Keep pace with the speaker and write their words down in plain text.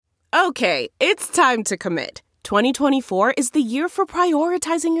Okay, it's time to commit. 2024 is the year for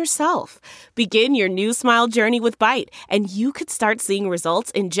prioritizing yourself. Begin your new smile journey with Byte, and you could start seeing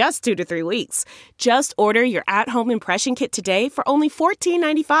results in just 2 to 3 weeks. Just order your at-home impression kit today for only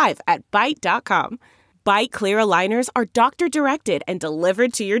 $14.95 at Byte.com. Byte Clear aligners are doctor-directed and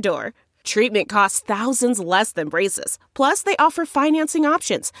delivered to your door. Treatment costs thousands less than braces. Plus, they offer financing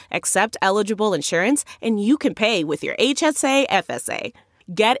options, accept eligible insurance, and you can pay with your HSA, FSA.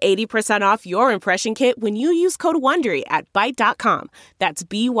 Get 80% off your impression kit when you use code WONDERY at Byte.com. That's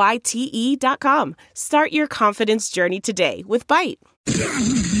BYTE.com. Start your confidence journey today with Byte.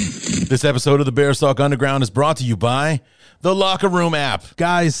 This episode of the Bears Talk Underground is brought to you by the Locker Room app.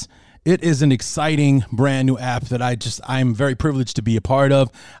 Guys, it is an exciting brand new app that I'm very privileged to be a part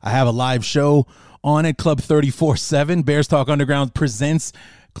of. I have a live show on it, Club 34/7. Bears Talk Underground presents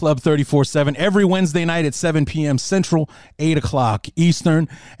Club 34/7 every Wednesday night at 7 p.m. Central, 8 o'clock Eastern.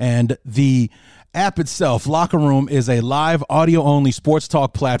 And the app itself, Locker Room, is a live audio-only sports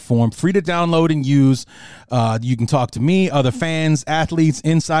talk platform, free to download and use. You can talk to me, other fans, athletes,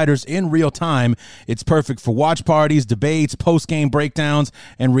 insiders in real time. It's perfect for watch parties, debates, post-game breakdowns,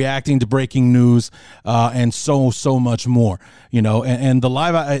 and reacting to breaking news, and so much more. You know, and the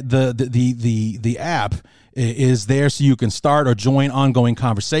live the app is there so you can start or join ongoing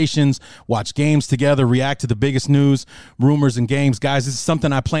conversations, watch games together, react to the biggest news, rumors, and games. Guys, this is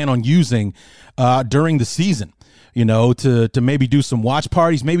something I plan on using during the season, you know, to maybe do some watch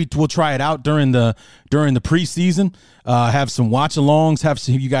parties. Maybe we'll try it out during the preseason, have some watch-alongs, have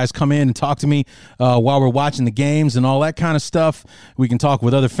you guys come in and talk to me while we're watching the games and all that kind of stuff. We can talk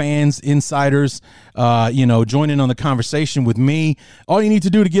with other fans, insiders, join in on the conversation with me. All you need to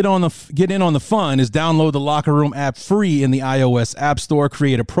do to get in on the fun is download the Locker Room app free in the iOS App Store,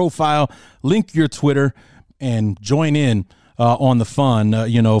 create a profile, link your Twitter, and join in on the fun.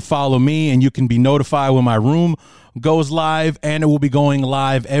 Follow me, and you can be notified when my room goes live, and it will be going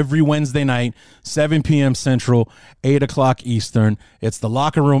live every Wednesday night, 7 p.m. Central, 8 o'clock Eastern. It's the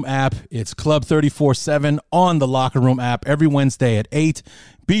Locker Room app. It's Club 34/7 on the Locker Room app every Wednesday at 8.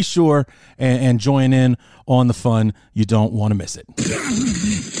 Be sure and join in on the fun. You don't want to miss it.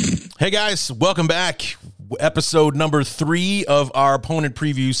 Hey, guys, welcome back. Episode number 3 of our opponent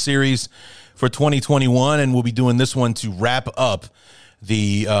preview series for 2021, and we'll be doing this one to wrap up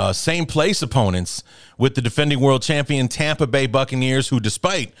the same place opponents with the defending world champion Tampa Bay Buccaneers, who,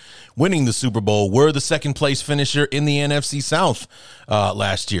 despite winning the Super Bowl, were the second place finisher in the NFC South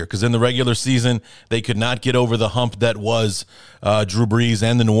last year, because in the regular season they could not get over the hump that was Drew Brees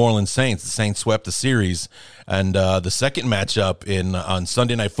and the New Orleans Saints. The Saints swept the series, and the second matchup on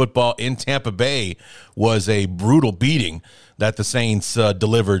Sunday Night Football in Tampa Bay was a brutal beating that the Saints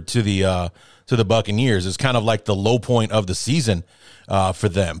delivered to the Buccaneers. It's kind of like the low point of the season for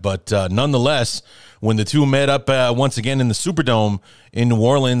them. But nonetheless, when the two met up once again in the Superdome in New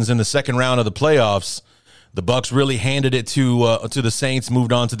Orleans in the second round of the playoffs, the Bucs really handed it to the Saints,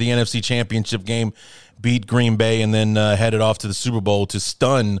 moved on to the NFC Championship game, beat Green Bay, and then headed off to the Super Bowl to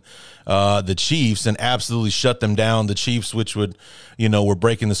stun the Chiefs and absolutely shut them down. The Chiefs, which were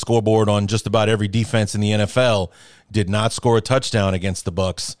breaking the scoreboard on just about every defense in the NFL, did not score a touchdown against the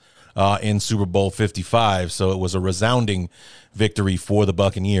Bucs in Super Bowl 55. So it was a resounding victory for the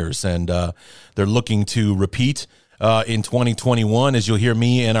Buccaneers, and they're looking to repeat in 2021, as you'll hear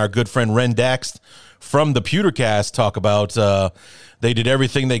me and our good friend Ren Daxt from the Pewtercast talk about. They did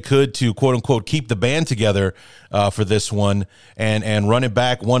everything they could to, quote unquote, keep the band together for this one and run it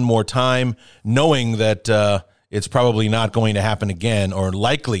back one more time, knowing that it's probably not going to happen again, or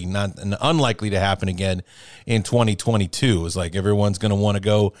unlikely to happen again in 2022. It's like everyone's going to want to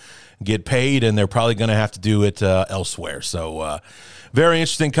go get paid, and they're probably going to have to do it elsewhere. So very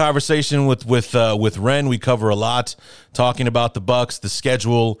interesting conversation with Ren. We cover a lot, talking about the Bucs, the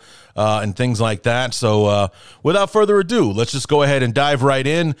schedule, and things like that. So without further ado, let's just go ahead and dive right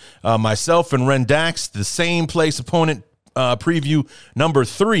in. Myself and Ren Dax, the same place opponent preview number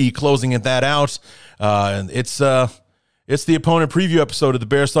 3, closing that out. And it's the opponent preview episode of the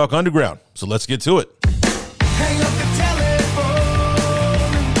Bears Talk Underground. So let's get to it. Hang up the telephone.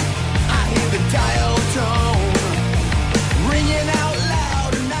 I hear the dial tone ringing out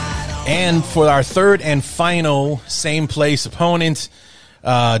loud, and for our third and final same place opponent,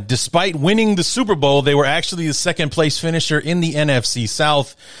 despite winning the Super Bowl, they were actually the second place finisher in the NFC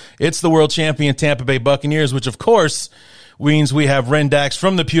South. It's the world champion Tampa Bay Buccaneers, which of course means we have Ren Dax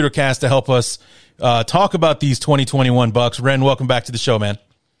from the Pewtercast to help us talk about these 2021 Bucs. Ren, welcome back to the show, man.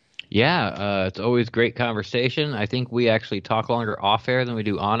 Yeah, it's always great conversation. I think we actually talk longer off air than we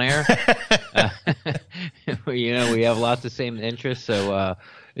do on air. We have lots of same interests, so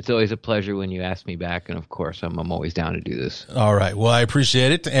it's always a pleasure when you ask me back. And of course, I'm always down to do this. All right. Well, I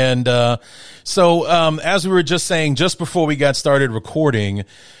appreciate it. And so as we were just saying, just before we got started recording,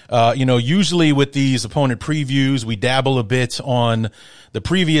 usually with these opponent previews, we dabble a bit on the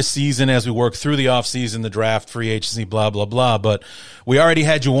previous season as we work through the offseason, the draft, free agency, blah, blah, blah. But we already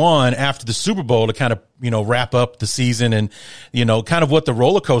had you on after the Super Bowl to kind of, wrap up the season and, kind of what the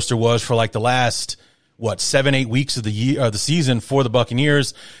roller coaster was for like the last 7-8 weeks of the year, the season for the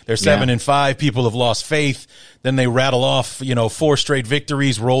Buccaneers. They're 7-5. People have lost faith. Then they rattle off, 4 straight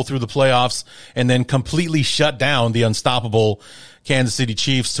victories, roll through the playoffs, and then completely shut down the unstoppable Kansas City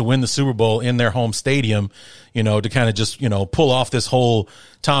Chiefs to win the Super Bowl in their home stadium, to kind of just, pull off this whole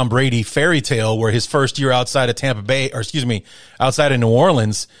Tom Brady fairy tale where his first year outside of outside of New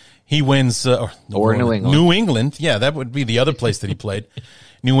Orleans, he wins, or New England. New England. Yeah, that would be the other place that he played.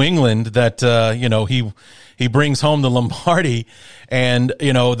 New England, that, he brings home the Lombardi. And,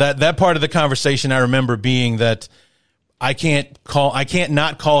 that part of the conversation I remember being that I can't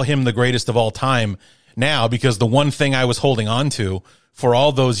not call him the greatest of all time now, because the one thing I was holding on to for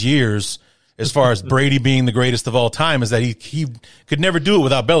all those years, as far as Brady being the greatest of all time, is that he could never do it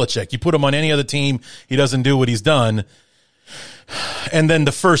without Belichick. You put him on any other team, he doesn't do what he's done. And then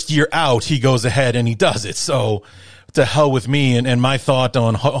the first year out, he goes ahead and he does it. So to hell with me and my thought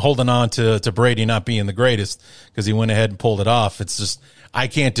on holding on to Brady not being the greatest, because he went ahead and pulled it off. It's just, I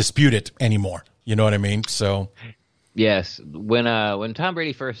can't dispute it anymore. You know what I mean? So yes, when Tom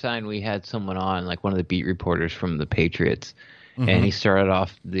Brady first signed, we had someone on, like one of the beat reporters from the Patriots, and he started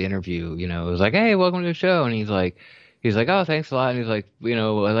off the interview. It was like, "Hey, welcome to the show," and he's like, "Oh, thanks a lot." And he's like, "I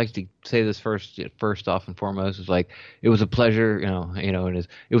like to say this first off and foremost. It's like, it was a pleasure,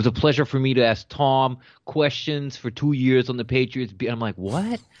 it was a pleasure for me to ask Tom questions for 2 years on the Patriots." I'm like, "What?"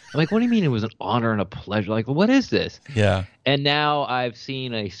 I'm like, "What do you mean it was an honor and a pleasure? Like, what is this?" Yeah. And now I've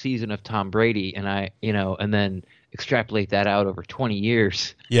seen a season of Tom Brady, and and then extrapolate that out over 20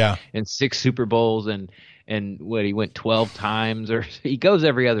 years. Yeah. And 6 Super Bowls and what, he went 12 times, or he goes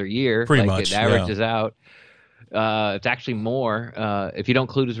every other year. Pretty much. It averages out. It's actually more. If you don't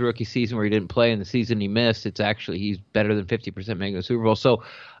include his rookie season where he didn't play and the season he missed, he's better than 50% making the Super Bowl. So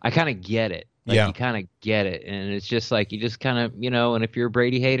I kind of get it. You kind of get it. And it's just like, you just kind of, and if you're a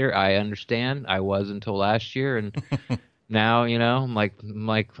Brady hater, I understand. I was until last year. And now, I'm like,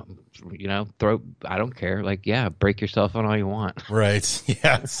 I don't care. Like, yeah, break yourself on all you want. Right.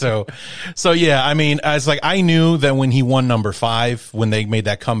 Yeah. So yeah, I mean, I knew that when he won number 5, when they made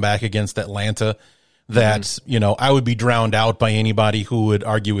that comeback against Atlanta, that, I would be drowned out by anybody who would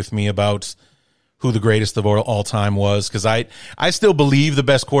argue with me about who the greatest of all time was. Because I still believe the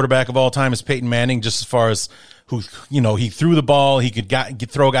best quarterback of all time is Peyton Manning, just as far as who, he threw the ball, he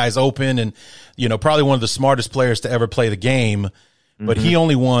could throw guys open, and, probably one of the smartest players to ever play the game. But he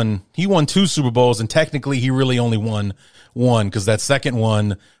won 2 Super Bowls, and technically he really only won 1, because that second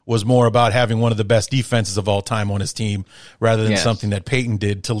one was more about having one of the best defenses of all time on his team rather than something that Peyton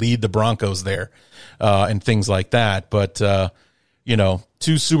did to lead the Broncos there, and things like that. But,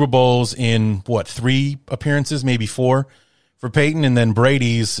 2 Super Bowls in 3 appearances, maybe 4 for Peyton. And then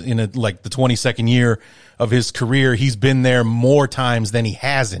Brady's in the 22nd year of his career. He's been there more times than he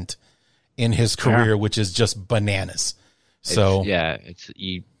hasn't in his career, which is just bananas. So it's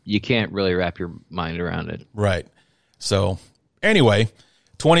you can't really wrap your mind around it. Right. So anyway,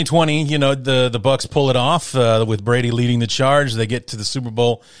 2020, the Bucs pull it off with Brady leading the charge. They get to the Super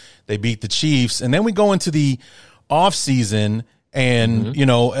Bowl. They beat the Chiefs. And then we go into the offseason, and,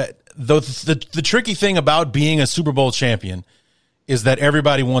 the tricky thing about being a Super Bowl champion is that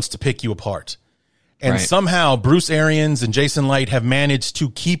everybody wants to pick you apart. And somehow Bruce Arians and Jason Light have managed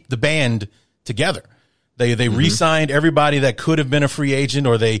to keep the band together. They re-signed everybody that could have been a free agent,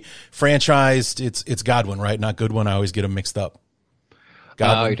 or they franchised. It's Godwin, right? Not Goodwin. I always get them mixed up.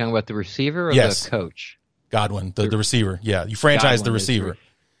 Godwin. You're talking about the receiver or the coach? Godwin, the receiver. Yeah, you franchised the receiver.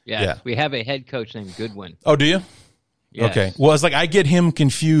 Yeah, we have a head coach named Goodwin. Oh, do you? Yes. Okay. Well, it's like I get him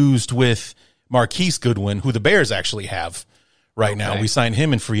confused with Marquise Goodwin, who the Bears actually have right now. We signed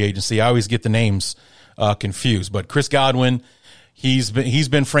him in free agency. I always get the names confused. But Chris Godwin, he's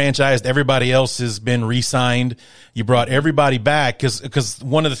been franchised. Everybody else has been re-signed. You brought everybody back because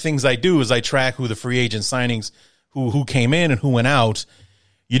one of the things I do is I track who the free agent signings, who came in and who went out.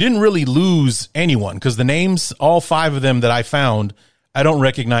 You didn't really lose anyone because the names, all 5 of them that I found, I don't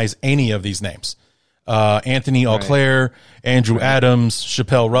recognize any of these names. Anthony Auclair, Andrew Adams,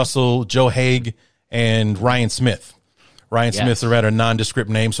 Chappelle Russell, Joe Haig, and Ryan Smith. Ryan Smith's a rather nondescript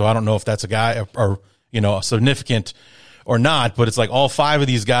name, so I don't know if that's a guy or significant or not, but it's like all 5 of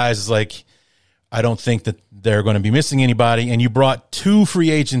these guys is like, I don't think that they're going to be missing anybody. And you brought 2 free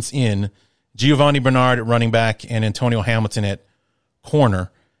agents in, Giovanni Bernard at running back and Antonio Hamilton at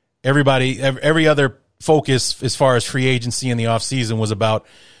corner. Every other focus as far as free agency in the offseason was about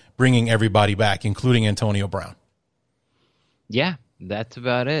bringing everybody back, including Antonio Brown. Yeah, that's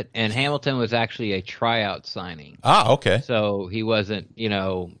about it. And Hamilton was actually a tryout signing. Ah, okay. So he wasn't,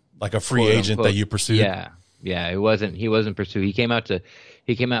 like a free quote, agent unquote, that you pursued. Yeah. He wasn't pursued. He came out to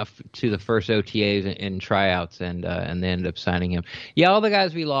the first OTAs and tryouts, and they ended up signing him. Yeah, all the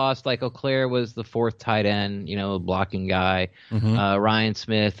guys we lost, like Auclair was the 4th tight end, blocking guy. Ryan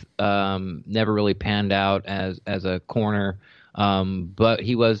Smith never really panned out as a corner, but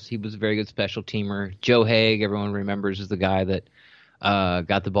he was a very good special teamer. Joe Haig, everyone remembers, is the guy that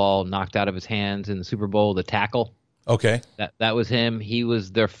got the ball knocked out of his hands in the Super Bowl, the tackle. Okay. That was him. He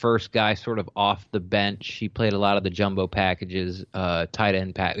was their first guy sort of off the bench. He played a lot of the jumbo packages, tight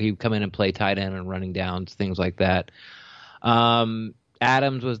end He would come in and play tight end and running downs, things like that.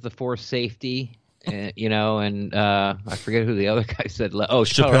 Adams was the 4th safety, and I forget who the other guy said.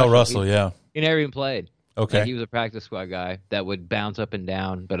 Chappelle Russell, yeah. He never even played. Okay. He was a practice squad guy that would bounce up and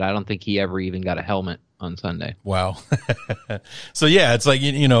down, but I don't think he ever even got a helmet on Sunday. Wow. So, yeah, it's like,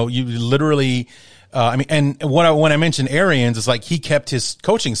 you literally and when I mentioned Arians, it's like he kept his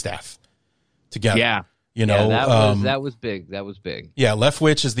coaching staff together. Yeah. That was big. That was big. Yeah,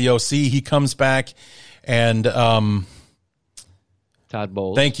 Leftwich is the OC. He comes back, and Todd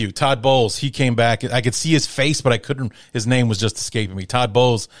Bowles. Thank you, Todd Bowles. He came back. I could see his face, but I couldn't. His name was just escaping me. Todd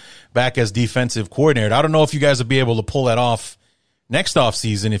Bowles back as defensive coordinator. I don't know if you guys will be able to pull that off next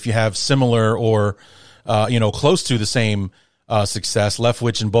offseason if you have similar or close to the same success.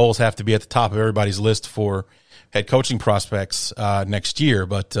 Leftwich and Bowles have to be at the top of everybody's list for head coaching prospects next year.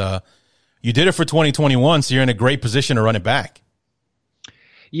 But you did it for 2021, so you're in a great position to run it back.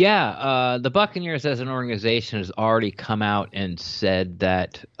 Yeah, the Buccaneers as an organization has already come out and said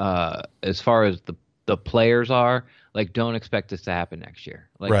that as far as the players are, like, don't expect this to happen next year.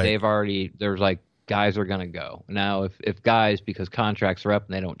 Like, right. There's like, guys are going to go. Now, if guys, because contracts are up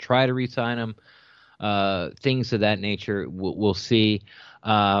and they don't try to re-sign them, things of that nature, we'll see.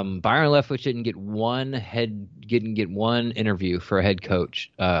 Byron Leftwich didn't get one interview for a head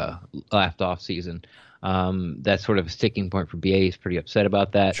coach last off season. That's sort of a sticking point for BA. He's pretty upset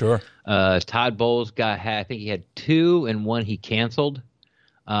about that. Sure. Todd Bowles I think he had 2 and 1 he canceled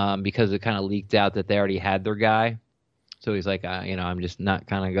because it kind of leaked out that they already had their guy. So he's like, I'm just not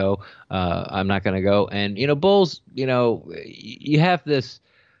going to go. I'm not going to go. And, Bowles, you have this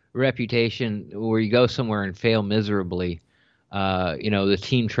reputation where you go somewhere and fail miserably. The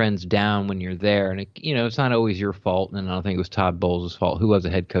team trends down when you're there, and it's not always your fault. And I don't think it was Todd Bowles' fault, who was a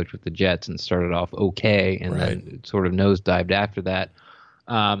head coach with the Jets and started off okay, and then it sort of nosedived after that.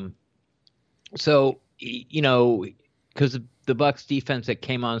 So because the Bucs defense that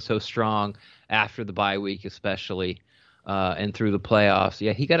came on so strong after the bye week, especially, and through the playoffs,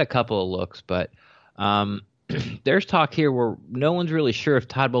 yeah, he got a couple of looks, but there's talk here where no one's really sure if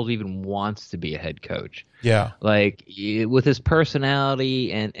Todd Bowles even wants to be a head coach. Yeah. Like, with his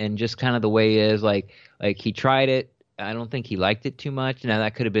personality and just kind of the way he is, like he tried it. I don't think he liked it too much. Now,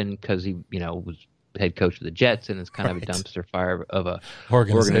 that could have been because he, was head coach of the Jets and it's kind of a dumpster fire of a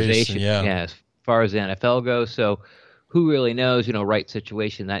organization. Yeah. As far as the NFL goes. So who really knows, right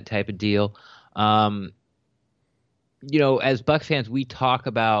situation, that type of deal. As Bucs fans, we talk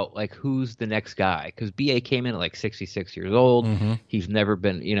about, like, who's the next guy, because BA came in at like 66 years old. Mm-hmm. He's never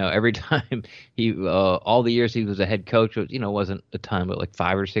been, every time he, all the years he was a head coach, wasn't a ton, but like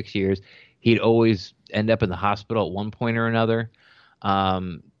 5 or 6 years, he'd always end up in the hospital at one point or another.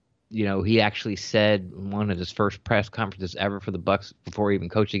 He actually said in one of his first press conferences ever for the Bucs before he even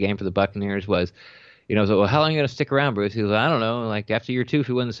coached a game for the Buccaneers was, so, well, how long are you going to stick around, Bruce? He was like, I don't know, like after year 2, if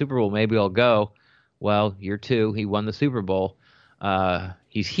we win the Super Bowl, maybe I'll go. Well, year 2, he won the Super Bowl.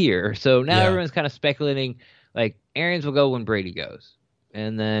 He's here. So now everyone's kind of speculating, like, Arians will go when Brady goes.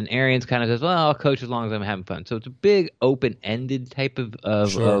 And then Arians kind of says, well, I'll coach as long as I'm having fun. So it's a big open-ended type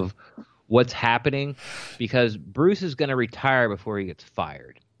of what's happening, because Bruce is going to retire before he gets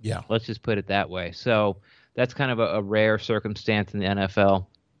fired. Yeah. Let's just put it that way. So that's kind of a rare circumstance in the NFL.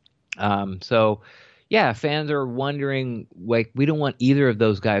 Yeah, fans are wondering, like, we don't want either of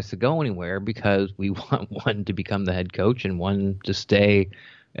those guys to go anywhere because we want one to become the head coach and one to stay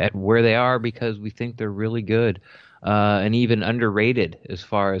at where they are because we think they're really good and even underrated as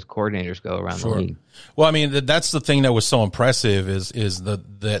far as coordinators go around the league. Well, I mean, that's the thing that was so impressive is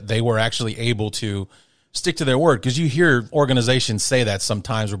that they were actually able to stick to their word, because you hear organizations say that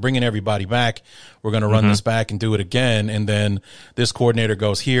sometimes. We're bringing everybody back. We're going to run this back and do it again. And then this coordinator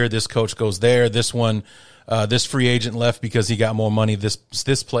goes here. This coach goes there. This one, this free agent left because he got more money this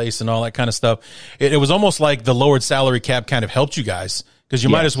place and all that kind of stuff. It was almost like the lowered salary cap kind of helped you guys, because you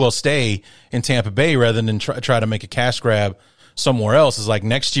might as well stay in Tampa Bay rather than try to make a cash grab somewhere else. It's like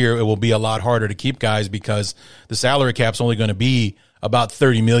next year it will be a lot harder to keep guys because the salary cap's only going to be about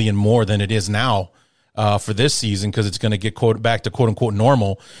 $30 million more than it is now for this season, because it's going to get back to quote unquote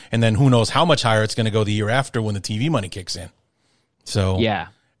normal, and then who knows how much higher it's going to go the year after when the TV money kicks in. So yeah.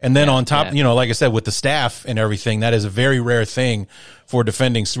 And then on top, like I said, with the staff and everything, that is a very rare thing for a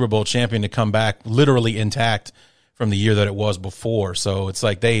defending Super Bowl champion to come back literally intact from the year that it was before. So it's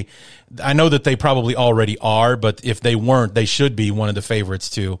like I know that they probably already are, but if they weren't, they should be one of the favorites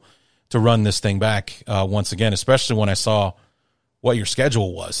to run this thing back once again, especially when I saw what your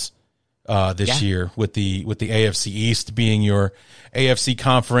schedule was this year with the AFC East being your AFC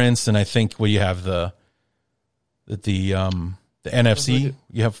conference. And I think you have the NFC,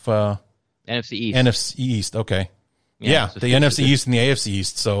 you have NFC East. NFC East. Okay. Yeah, so the NFC East and the AFC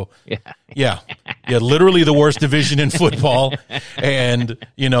East. So, yeah, literally the worst division in football, and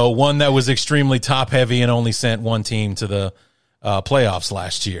one that was extremely top heavy and only sent one team to the playoffs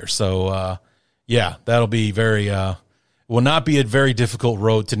last year. So, that'll be will not be a very difficult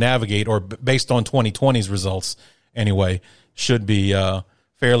road to navigate, or based on 2020's results anyway, should be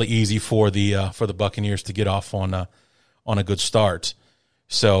fairly easy for the Buccaneers to get off on a good start.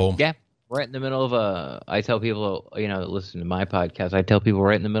 So yeah. Right in the middle of I tell people, that listen to my podcast, I tell people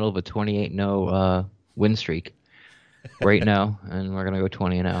right in the middle of a 28-0 win streak right now, and we're going to go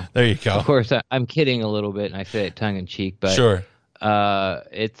 20-0. There you go. Of course, I'm kidding a little bit, and I say it tongue-in-cheek, but sure.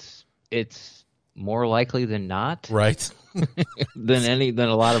 It's more likely than not. Right. than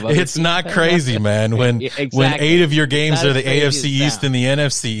a lot of other It's not crazy, man. When 8 of your games are the AFC East and the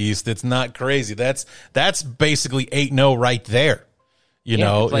NFC East, it's not crazy. That's basically 8-0 right there.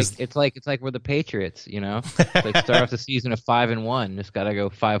 It's like we're the Patriots, Like start off the season of 5-1, just got to go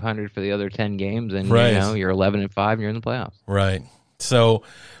 500 for the other 10 games, and you're 11-5, and you're in the playoffs. Right. So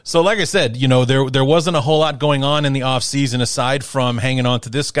like I said, there wasn't a whole lot going on in the off season aside from hanging on to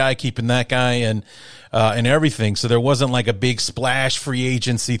this guy, keeping that guy, and everything. So there wasn't like a big splash free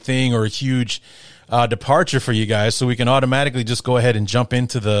agency thing or a huge departure for you guys. So we can automatically just go ahead and jump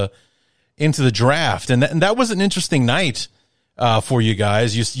into the draft, and that was an interesting night. For you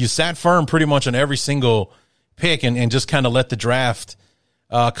guys, you sat firm pretty much on every single pick and just kind of let the draft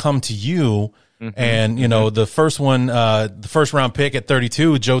come to you. And the first one, the first round pick at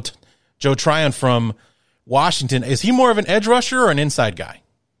 32, Joe Tryon from Washington. Is he more of an edge rusher or an inside guy?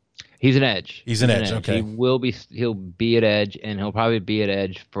 He's an edge. He's an edge. Okay, he'll be at edge, and he'll probably be at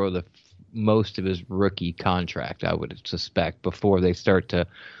edge for the most of his rookie contract, I would suspect, before they start to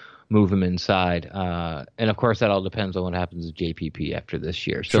move him inside. And of course, that all depends on what happens with JPP after this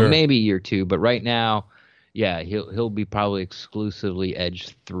year. So maybe year 2, but right now, he'll be probably exclusively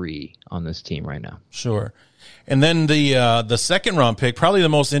edge 3 on this team right now. Sure. And then the second round pick, probably the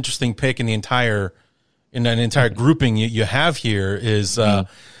most interesting pick in that entire grouping you have here is,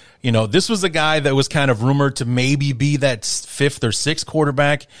 this was a guy that was kind of rumored to maybe be that 5th or 6th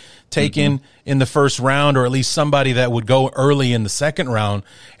quarterback taken in the first round, or at least somebody that would go early in the second round.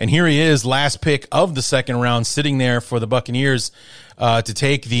 And here he is, last pick of the second round, sitting there for the Buccaneers to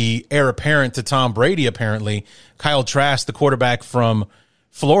take the heir apparent to Tom Brady, apparently, Kyle Trask, the quarterback from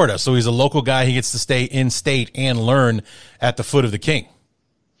Florida. So he's a local guy. He gets to stay in state and learn at the foot of the king.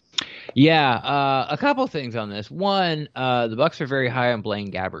 Yeah, a couple things on this. One, the Bucs are very high on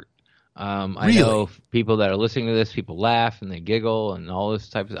Blaine Gabbert. I know people that are listening to this, people laugh and they giggle and all this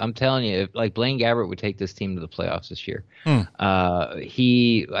type of. I'm telling you, if Blaine Gabbert would take this team to the playoffs this year.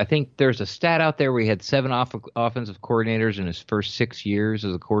 I think there's a stat out there where he had 7 offensive coordinators in his first 6 years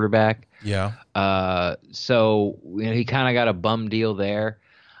as a quarterback. Yeah. So he kind of got a bum deal there.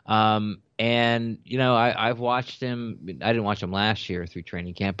 And I've watched him. I didn't watch him last year through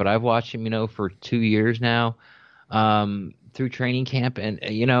training camp, but I've watched him, for 2 years now. Through training camp, and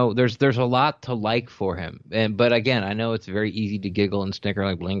there's a lot to like for him. But again, I know it's very easy to giggle and snicker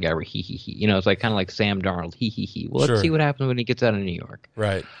like Blaine Gabbert, he. It's like kind of like Sam Darnold, he. Well, let's see what happens when he gets out of New York.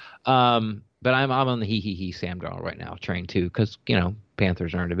 Right. But I'm on the he Sam Darnold right now, train too, because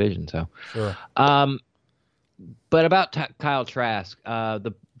Panthers are in division. So. Sure. But about Kyle Trask,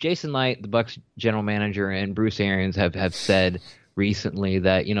 the Jason Light, the Bucs general manager, and Bruce Arians have said recently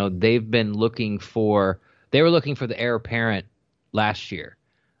that they've been looking for. They were looking for the heir apparent last year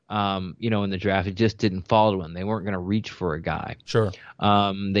in the draft. It just didn't fall to him. They weren't going to reach for a guy. Sure.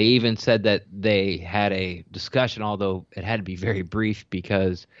 They even said that they had a discussion, although it had to be very brief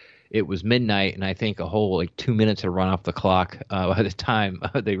because it was midnight, and I think a whole 2 minutes had run off the clock by the time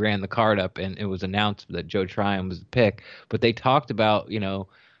they ran the card up, and it was announced that Joe Tryon was the pick. But they talked about,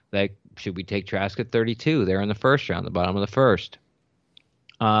 like, should we take Trask at 32? They're in the first round, the bottom of the first.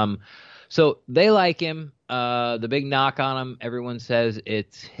 So they like him. The big knock on him, everyone says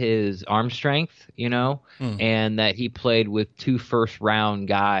it's his arm strength, and that he played with 2 first-round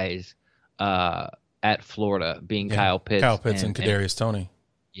guys at Florida, being Kyle Pitts. Kyle Pitts and Kadarius Toney.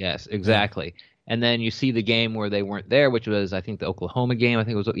 Yes, exactly. Yeah. And then you see the game where they weren't there, which was, I think, the Oklahoma game. I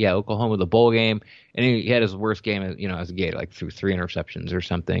think it was, Oklahoma, the bowl game. And he had his worst game, as a Gator, like threw 3 interceptions or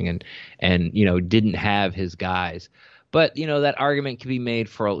something, and didn't have his guys. But, that argument can be made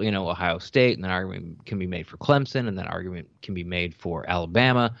for, Ohio State, and that argument can be made for Clemson, and that argument can be made for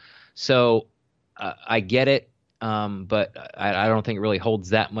Alabama. So I get it, but I don't think it really holds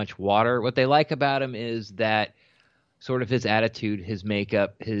that much water. What they like about him is that sort of his attitude, his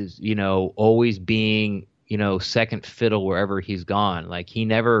makeup, his, always being, second fiddle wherever he's gone. Like, he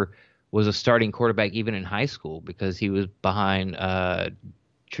never was a starting quarterback even in high school because he was behind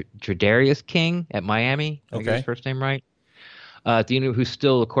Tredarius King at Miami. I get his first name right. Who's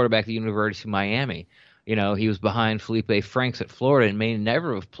still a quarterback at the University of Miami. He was behind Felipe Franks at Florida and may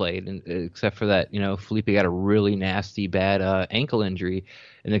never have played, except for that, Felipe got a really nasty, bad ankle injury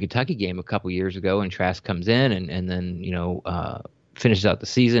in the Kentucky game a couple years ago, and Trask comes in and then, finishes out the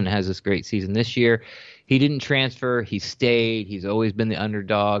season, has this great season this year. He didn't transfer. He stayed. He's always been the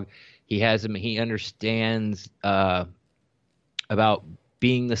underdog. He understands about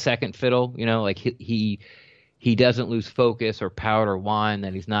being the second fiddle, like he doesn't lose focus or pout or whine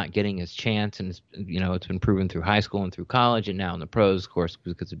that he's not getting his chance. And, it's been proven through high school and through college and now in the pros, of course,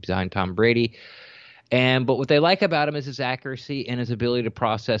 because it's behind Tom Brady. But what they like about him is his accuracy and his ability to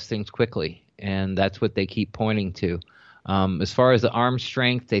process things quickly. And that's what they keep pointing to. As far as the arm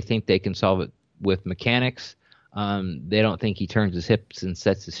strength, they think they can solve it with mechanics. They don't think he turns his hips and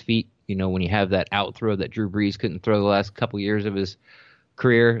sets his feet. When you have that out throw that Drew Brees couldn't throw the last couple years of his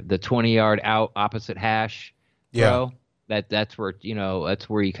career, the 20-yard out opposite hash throw, that's where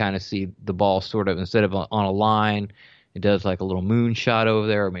you kind of see the ball sort of, instead of on a line, it does like a little moonshot over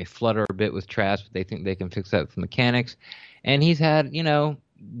there, or may flutter a bit with Trask, but they think they can fix that with mechanics. And he's had,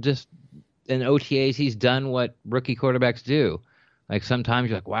 just in OTAs, he's done what rookie quarterbacks do. Like, sometimes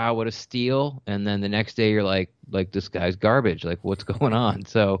you're like, wow, what a steal. And then the next day you're like this guy's garbage. Like, what's going on?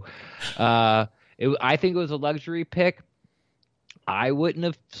 So I think it was a luxury pick. I wouldn't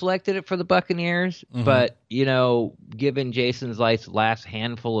have selected it for the Buccaneers, but, given Jason's last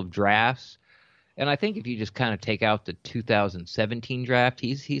handful of drafts, and I think if you just kind of take out the 2017 draft,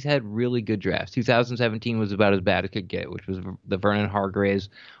 he's had really good drafts. 2017 was about as bad as it could get, which was the Vernon Hargreaves,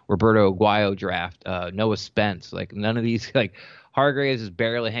 Roberto Aguayo draft, Noah Spence. Like, none of these, like, Hargreaves is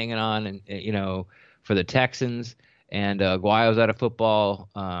barely hanging on, and for the Texans, and Aguayo's out of football.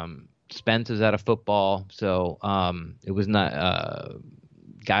 Spence is out of football, so it was not a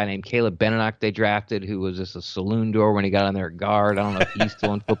guy named Caleb Benenoch they drafted, who was just a saloon door when he got on there at guard. I don't know if he's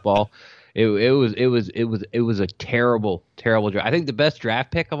still in football. It was a terrible draft. I think the best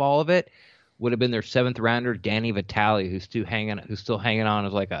draft pick of all of it would have been their 7th rounder, Danny Vitale, who's still hanging on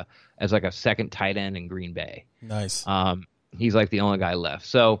as like a second tight end in Green Bay. Nice. He's like the only guy left.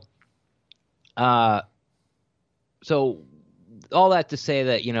 So all that to say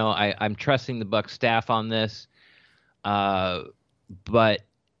that, I'm trusting the Bucs staff on this. But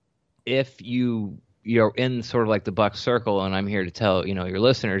if you're in sort of like the Bucs circle, and I'm here to tell, your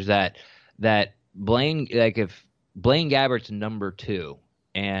listeners that Blaine, like, if Blaine Gabbert's number 2,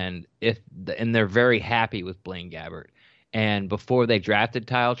 and they're very happy with Blaine Gabbert, and before they drafted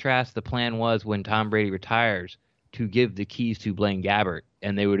Kyle Trask, the plan was when Tom Brady retires to give the keys to Blaine Gabbert,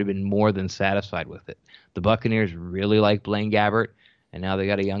 and they would have been more than satisfied with it. The Buccaneers really like Blaine Gabbert, and now they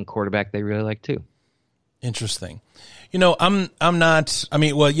got a young quarterback they really like too. Interesting. I'm not. I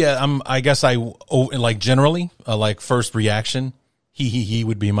mean, well, yeah. I guess like generally, like first reaction, he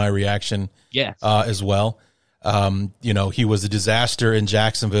would be my reaction. Yes. As well. He was a disaster in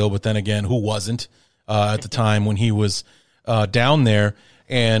Jacksonville, but then again, who wasn't at the time when he was down there?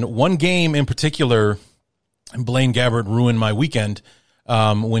 And one game in particular, Blaine Gabbert ruined my weekend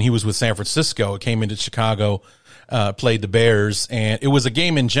when he was with San Francisco. It came into Chicago, played the Bears, and it was a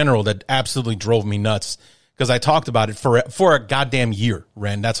game in general that absolutely drove me nuts because I talked about it for a goddamn year,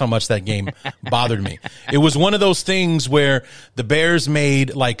 Ren. That's how much that game bothered me. It was one of those things where the Bears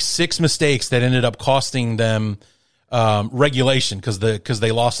made like 6 mistakes that ended up costing them regulation because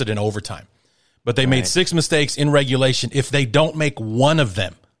they lost it in overtime. But they made 6 mistakes in regulation. If they don't make one of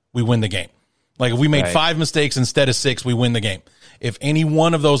them, we win the game. Like if we made 5 mistakes instead of 6, we win the game. If any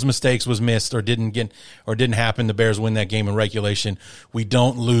one of those mistakes was missed or didn't happen, the Bears win that game in regulation. We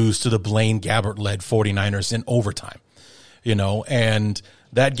don't lose to the Blaine Gabbert-led 49ers in overtime. And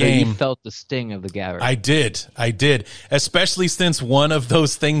that game. You felt the sting of the Gabbert. I did. Especially since one of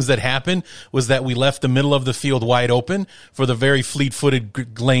those things that happened was that we left the middle of the field wide open for the very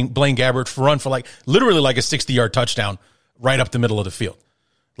fleet-footed Blaine Gabbert run for literally like a 60-yard touchdown right up the middle of the field.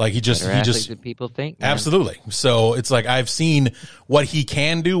 Like he just than people think. Man. Absolutely. So it's like I've seen what he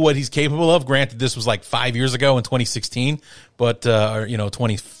can do, what he's capable of. Granted, this was like 5 years ago in 2016, but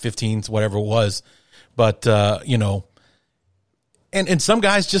 2015, whatever it was. But And some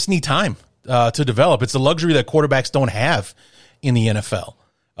guys just need time to develop. It's a luxury that quarterbacks don't have in the NFL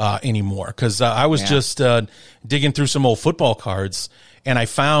anymore. Because I was just digging through some old football cards, and I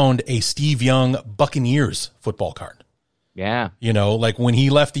found a Steve Young Buccaneers football card. Yeah. Like when he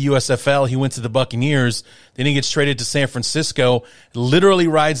left the USFL, he went to the Buccaneers. Then he gets traded to San Francisco, literally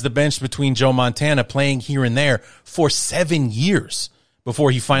rides the bench between Joe Montana, playing here and there for 7 years before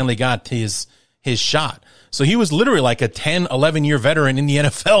he finally got his shot. So he was literally like a 10, 11-year veteran in the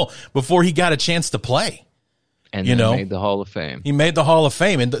NFL before he got a chance to play. And then made the Hall of Fame. He made the Hall of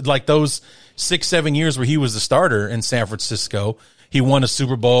Fame. And like those 6, 7 years where he was the starter in San Francisco, he won a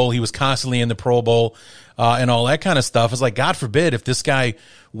Super Bowl. He was constantly in the Pro Bowl and all that kind of stuff. It's like, God forbid, if this guy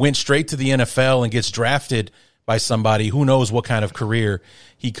went straight to the NFL and gets drafted by somebody, who knows what kind of career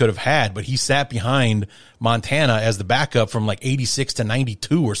he could have had. But he sat behind Montana as the backup from like 86 to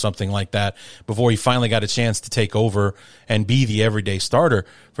 92 or something like that before he finally got a chance to take over and be the everyday starter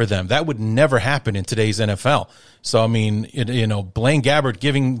for them. That would never happen in today's NFL. So, I mean, Blaine Gabbert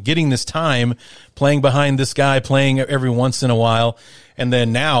getting this time, playing behind this guy, playing every once in a while, and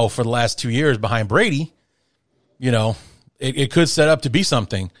then now for the last 2 years behind Brady, it could set up to be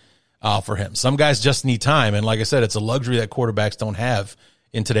something for him. Some guys just need time, and like I said, it's a luxury that quarterbacks don't have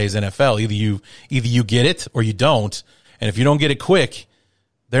in today's NFL. Either you get it or you don't, and if you don't get it quick,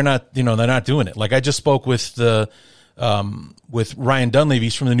 they're not doing it. Like I just spoke with with Ryan Dunleavy.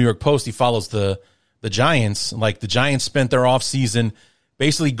 He's from the New York Post. He follows the Giants. Like the Giants spent their offseason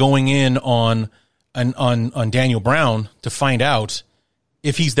basically going in on Daniel Brown to find out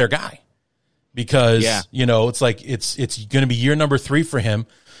if he's their guy. Because, it's like it's going to be year number 3 for him.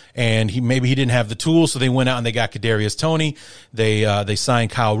 And he didn't have the tools, so they went out and they got Kadarius Toney. They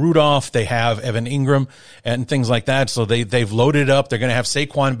signed Kyle Rudolph. They have Evan Ingram and things like that. So they've loaded up. They're going to have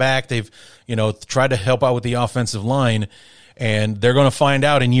Saquon back. They've tried to help out with the offensive line, and they're going to find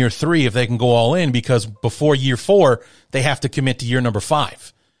out in year 3 if they can go all in, because before year 4 they have to commit to year number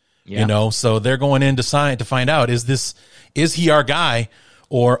 5. Yeah. So they're going in to find out, is he our guy,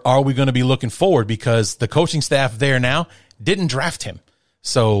 or are we going to be looking forward, because the coaching staff there now didn't draft him.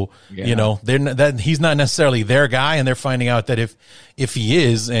 So, he's not necessarily their guy, and they're finding out that if he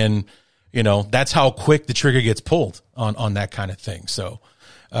is, and, that's how quick the trigger gets pulled on that kind of thing. So,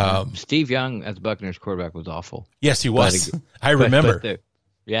 Steve Young as Buccaneers quarterback was awful. Yes, he was. I remember.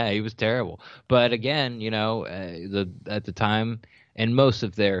 He was terrible. But again, at the time and most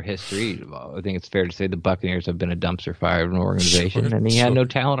of their history, I think it's fair to say the Buccaneers have been a dumpster fire of an organization, and he had no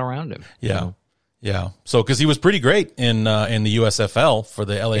talent around him. Yeah. So. Yeah. So, because he was pretty great in the USFL for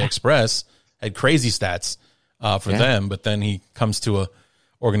the LA Express, had crazy stats for them, but then he comes to a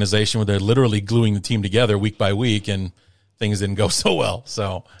organization where they're literally gluing the team together week by week, and things didn't go so well.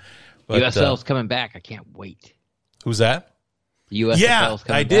 So, but, USFL's coming back. I can't wait. Who's that? The USFL's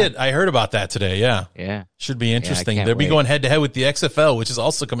coming back. back. I heard about that today. Yeah. Yeah. Should be interesting. Yeah, They'll be going head to head with the XFL, which is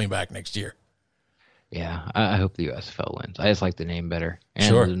also coming back next year. Yeah, I hope the USFL wins. I just like the name better,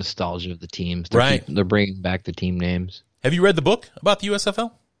 and the nostalgia of the teams. They're bringing back the team names. Have you read the book about the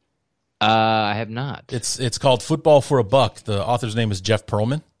USFL? I have not. It's called Football for a Buck. The author's name is Jeff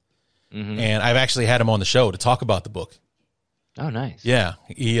Pearlman, and I've actually had him on the show to talk about the book. Oh, nice. Yeah,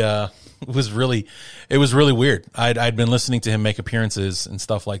 it was really weird. I'd been listening to him make appearances and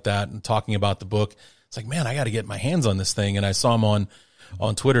stuff like that, and talking about the book. It's like, man, I got to get my hands on this thing, and I saw him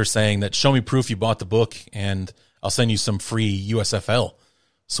on Twitter saying that, show me proof you bought the book and I'll send you some free USFL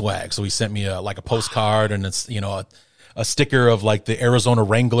swag. So he sent me a postcard, and it's, a sticker of like the Arizona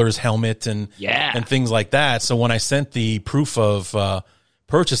Wranglers helmet and things like that. So when I sent the proof of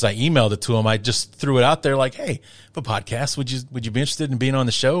purchase, I emailed it to him. I just threw it out there like, hey, the podcast, would you be interested in being on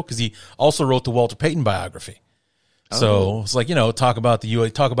the show? Because he also wrote the Walter Payton biography. So it's like, talk about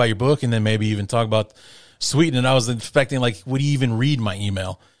your book, and then maybe even talk about Sweeten. And I was expecting, like, would he even read my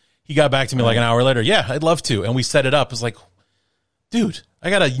email? he got back to me like an hour later. Yeah, I'd love to. And we set it up. It's like, dude, I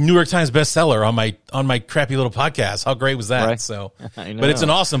got a New York Times bestseller on my crappy little podcast. How great was that? Right. So, but it's an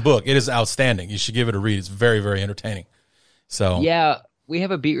awesome book. It is outstanding. You should give it a read. It's very, very entertaining. So yeah, we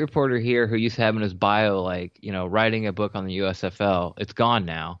have a beat reporter here who used to have in his bio, like, writing a book on the USFL. It's gone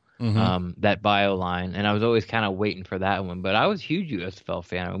now. That bio line, and I was always kind of waiting for that one. But I was a huge USFL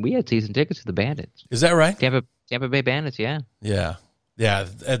fan. I mean, we had season tickets to the Bandits. Is that right? Tampa Bay Bandits, yeah. Yeah.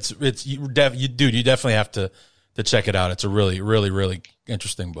 It's you definitely have to check it out. It's a really, really, really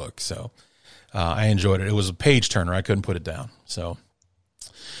interesting book. So I enjoyed it. It was a page turner. I couldn't put it down. So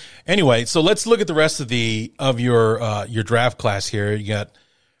anyway, so let's look at the rest of your draft class here. You got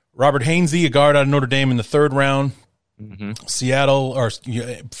Robert Hainsey, a guard out of Notre Dame in the 3rd round. Seattle, or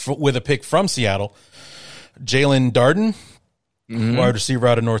with a pick from Seattle, Jalen Darden, wide receiver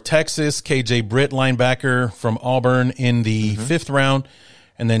out of North Texas, KJ Britt, linebacker from Auburn in the 5th round,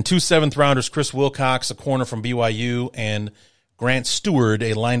 and then 2 7th-rounders, Chris Wilcox, a corner from BYU, and Grant Stewart,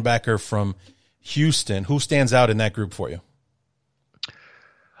 a linebacker from Houston. Who stands out in that group for you?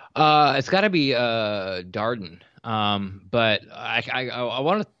 It's got to be Darden. But I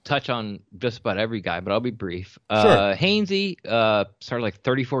want to touch on just about every guy, but I'll be brief. Sure. Hainsey started like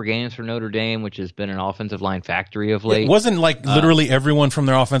 34 games for Notre Dame, which has been an offensive line factory of late. It wasn't like literally everyone from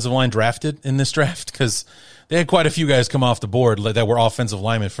their offensive line drafted in this draft, because they had quite a few guys come off the board that were offensive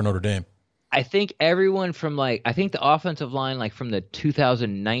linemen for Notre Dame. I think everyone from I think the offensive line like from the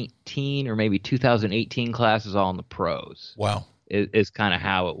 2019 or maybe 2018 class is all in the pros. Wow. Is kind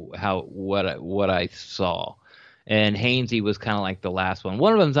of what I saw. And Hainsey was kind of like the last one.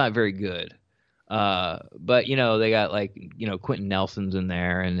 One of them's not very good. But, they got Quentin Nelson's in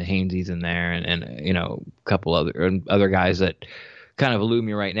there and Hainsey's in there and a couple other guys that kind of elude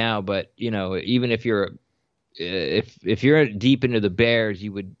me right now. But, even if you're deep into the Bears,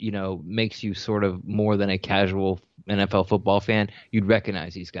 you would, makes you sort of more than a casual NFL football fan. You'd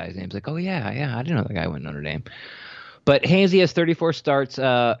recognize these guys' names. Like, oh, yeah, I didn't know that guy went Notre Dame. But Hainsey has 34 starts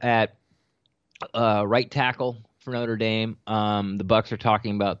at right tackle for Notre Dame. The Bucs are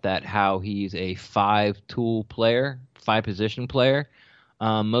talking about that, how he's a 5-position player.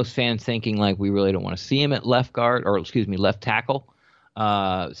 Most fans thinking like we really don't want to see him at left tackle.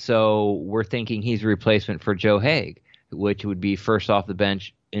 So we're thinking he's a replacement for Joe Haig, which would be first off the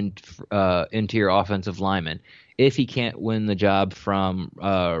bench interior offensive lineman. If he can't win the job from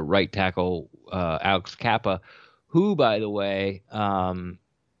right tackle Alex Kappa, who, by the way,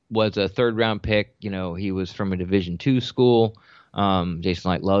 was a 3rd-round pick. He was from a Division II school. Jason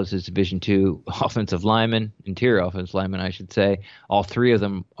Light loves his Division II offensive linemen, interior offensive linemen, I should say. All 3 of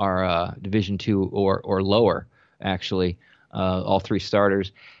them are Division II or lower, actually, all 3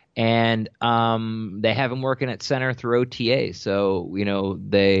 starters. And they have him working at center through OTA. So,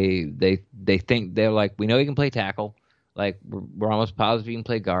 they think they're like, we know he can play tackle. Like we're almost positive he can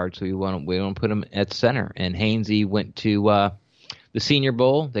play guard, so we want to put him at center. And Hainsey went to the Senior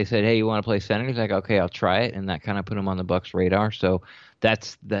Bowl. They said, "Hey, you want to play center?" He's like, "Okay, I'll try it," and that kind of put him on the Bucs' radar. So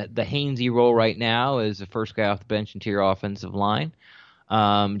that's the Hainsey role right now is the first guy off the bench, interior offensive line.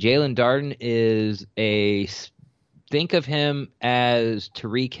 Jalen Darden is think of him as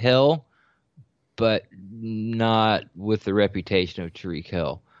Tyreek Hill, but not with the reputation of Tyreek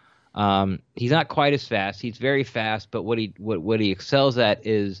Hill. He's not quite as fast. He's very fast, but what he excels at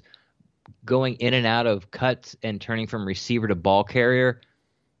is going in and out of cuts and turning from receiver to ball carrier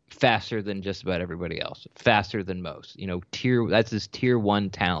faster than just about everybody else, faster than most. That's his tier 1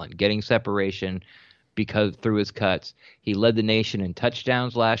 talent, getting separation because through his cuts. He led the nation in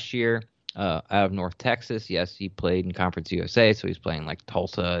touchdowns last year out of North Texas. Yes, he played in Conference USA, so he's playing like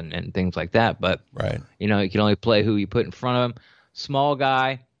Tulsa and things like that. But right, he can only play who you put in front of him. Small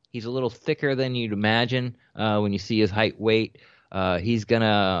guy. He's a little thicker than you'd imagine when you see his height, weight. He's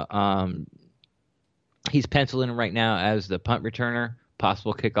penciled in right now as the punt returner,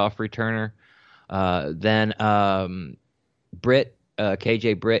 possible kickoff returner. Then Britt,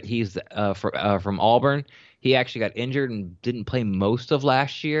 KJ Britt, he's from Auburn. He actually got injured and didn't play most of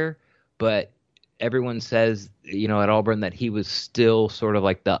last year, but everyone says, at Auburn that he was still sort of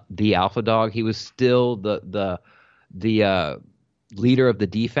like the alpha dog. He was still the leader of the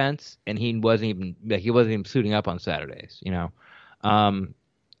defense, and he wasn't even suiting up on Saturdays.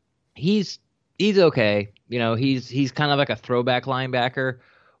 He's okay. He's kind of like a throwback linebacker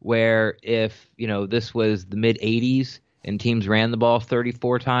where if this was the mid 80s and teams ran the ball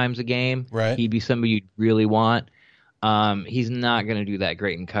 34 times a game, right, he'd be somebody you'd really want. He's not going to do that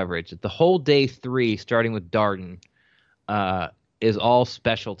great in coverage. The whole day 3, starting with Darden, is all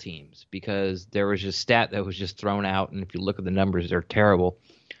special teams because there was a stat that was just thrown out, and if you look at the numbers, they're terrible.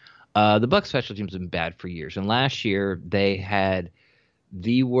 The Bucs special teams have been bad for years, and last year they had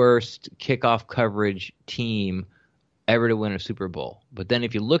the worst kickoff coverage team ever to win a Super Bowl. But then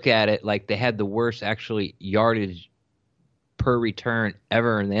if you look at it, like they had the worst actually yardage per return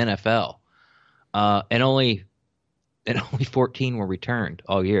ever in the NFL, and only 14 were returned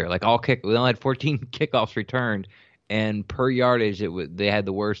all year. Like we only had 14 kickoffs returned, and per yardage they had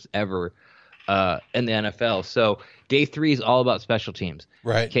the worst ever in the NFL. So day 3 is all about special teams.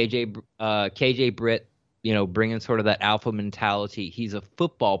 Right. KJ Britt, bringing sort of that alpha mentality. He's a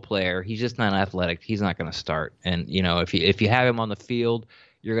football player. He's just not athletic. He's not going to start. And if you have him on the field,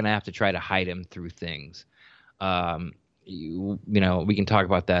 you're going to have to try to hide him through things. We can talk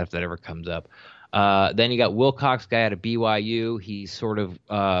about that if that ever comes up. Then you got Wilcox, guy out of BYU. He's sort of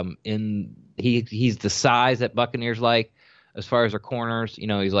he's the size that Buccaneers like as far as their corners.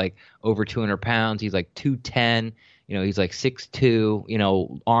 He's like over 200 pounds. He's like 210. He's like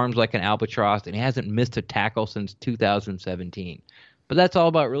 6'2", arms like an albatross, and he hasn't missed a tackle since 2017. But that's all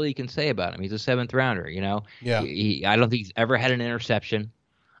about really you can say about him. He's a 7th rounder, Yeah. I don't think he's ever had an interception.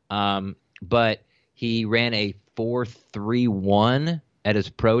 But he ran a 4.31 at his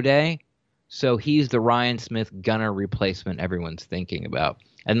pro day. So he's the Ryan Smith gunner replacement everyone's thinking about.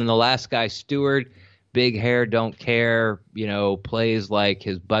 And then the last guy, Stewart, big hair, don't care, plays like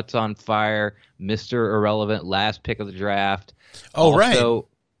his butt's on fire, Mr. Irrelevant, last pick of the draft. Oh, right.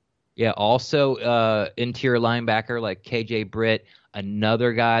 Yeah, also interior linebacker like KJ Britt,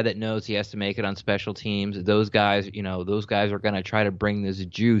 another guy that knows he has to make it on special teams. Those guys are going to try to bring this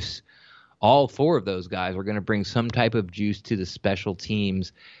juice. All 4 of those guys are going to bring some type of juice to the special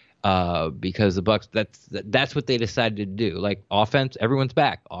teams because the Bucs, that's what they decided to do. Like offense, everyone's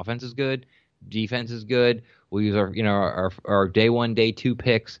back. Offense is good. Defense is good. We'll use our day 1, day 2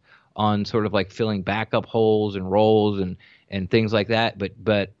 picks on sort of like filling backup holes and roles and things like that.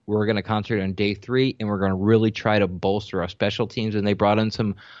 But we're going to concentrate on day 3, and we're going to really try to bolster our special teams. And they brought in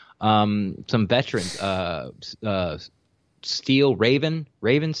some veterans,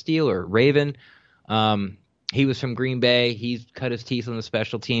 Raven Steele. He was from Green Bay. He's cut his teeth on the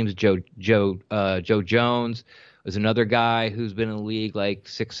special teams. Joe Jones was another guy who's been in the league like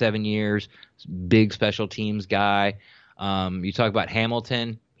 6-7 years. Big special teams guy. You talk about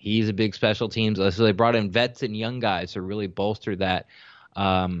Hamilton. He's a big special teams. So they brought in vets and young guys to really bolster that.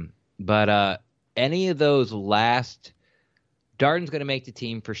 But any of those last, Darden's going to make the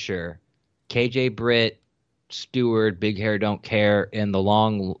team for sure. KJ Britt, Stewart, big hair, don't care, and the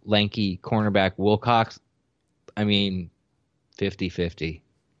long, lanky cornerback Wilcox. I mean, 50-50.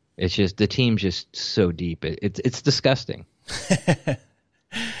 It's just the team's just so deep. It's disgusting.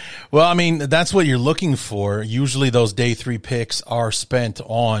 Well, I mean, that's what you're looking for. Usually those day 3 picks are spent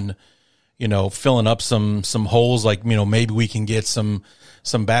on, filling up some holes. Like, maybe we can get some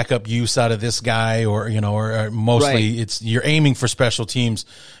backup use out of this guy or mostly right. You're aiming for special teams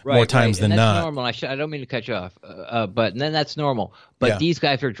more times than that's not. Normal. I don't mean to cut you off, but then that's normal. But these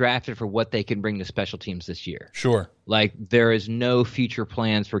guys are drafted for what they can bring to special teams this year. Sure. Like there is no future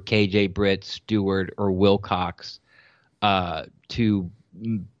plans for KJ Britt, Stewart, or Wilcox to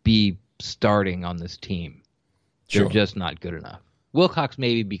be starting on this team. They're just not good enough. Wilcox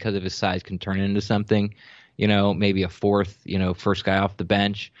maybe because of his size can turn into something, maybe a 4th, first guy off the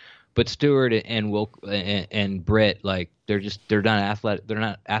bench. But Stewart and Britt, like they're not athletic. They're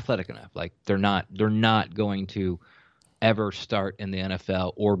not athletic enough. Like they're not going to ever start in the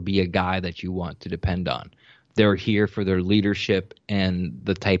NFL or be a guy that you want to depend on. They're here for their leadership and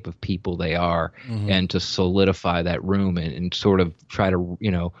the type of people they are, and to solidify that room and sort of try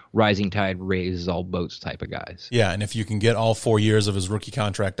to, rising tide raises all boats type of guys. Yeah, and if you can get all 4 years of his rookie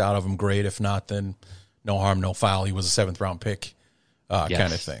contract out of him, great. If not, then no harm, no foul. He was a 7th round pick kind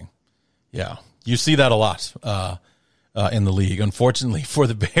of thing. Yeah, you see that a lot in the league. Unfortunately for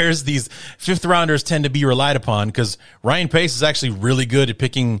the Bears, these 5th rounders tend to be relied upon because Ryan Pace is actually really good at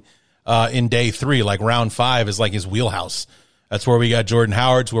picking in day 3, like round 5 is like his wheelhouse. That's where we got Jordan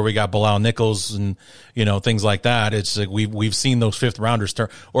Howard, it's where we got Bilal Nichols and, things like that. It's like we've seen those 5th rounders turn,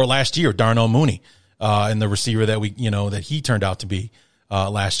 or last year, Darnell Mooney, and the receiver that that he turned out to be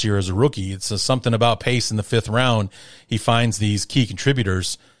last year as a rookie. It's something about Pace in the 5th round. He finds these key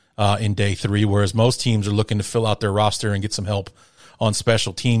contributors in day 3, whereas most teams are looking to fill out their roster and get some help on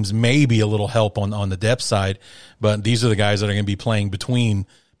special teams, maybe a little help on the depth side. But these are the guys that are going to be playing between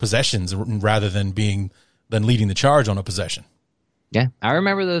possessions rather than leading the charge on a possession. Yeah, I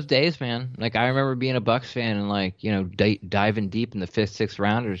remember those days, man. Like I remember being a Bucs fan and diving deep in the 5th, 6th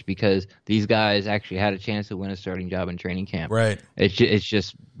rounders because these guys actually had a chance to win a starting job in training camp. Right. It's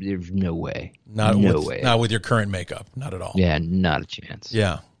just there's no way. Not with your current makeup, not at all. Yeah, not a chance.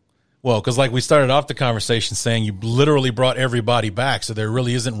 Yeah. Well, because like we started off the conversation saying you literally brought everybody back, so there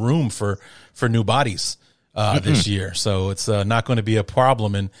really isn't room for new bodies this year. So it's not going to be a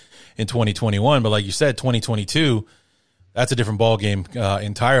problem in 2021. But like you said, 2022, that's a different ball game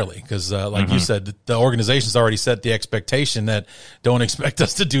entirely. Because like you said, the organization's already set the expectation that don't expect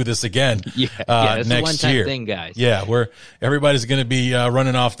us to do this again it's next a one-time year. thing, guys. Yeah, everybody's going to be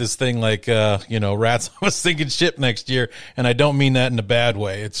running off this thing like rats off a sinking ship next year, and I don't mean that in a bad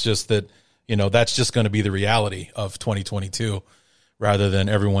way. It's just that that's just going to be the reality of 2022, rather than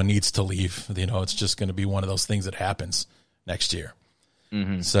everyone needs to leave. It's just going to be one of those things that happens next year.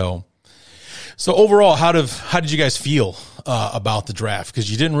 So overall, how did you guys feel about the draft?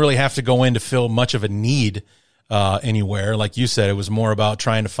 Because you didn't really have to go in to fill much of a need anywhere. Like you said, it was more about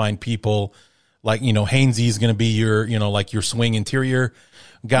trying to find people like, Hainsey is going to be your, like your swing interior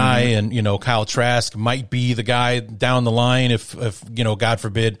guy. And, Kyle Trask might be the guy down the line if God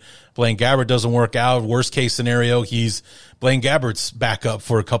forbid, Blaine Gabbert doesn't work out. Worst case scenario, he's Blaine Gabbert's backup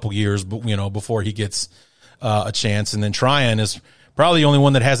for a couple years, but, before he gets a chance. And then Tryon is probably the only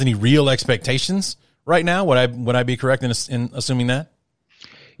one that has any real expectations right now. Would I be correct in assuming that?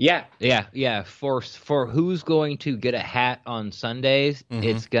 Yeah. For who's going to get a hat on Sundays,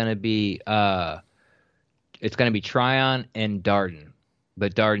 it's gonna be Tryon and Darden.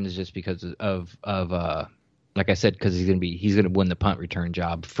 But Darden is just because of like I said, because he's gonna win the punt return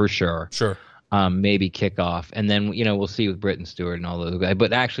job for sure. Sure. Maybe kickoff, and then we'll see with Britton Stewart and all those guys.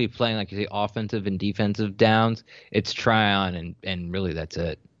 But actually playing, like you say, offensive and defensive downs, it's Tryon and really that's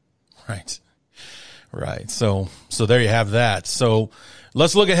it. Right. So there you have that. So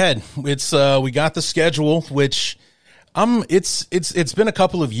let's look ahead. It's we got the schedule, which it's been a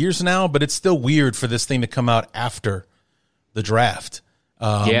couple of years now, but it's still weird for this thing to come out after the draft.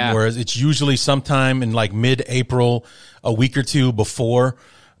 Whereas it's usually sometime in like mid-April, a week or two before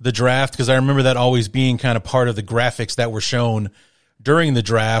the draft, because I remember that always being kind of part of the graphics that were shown during the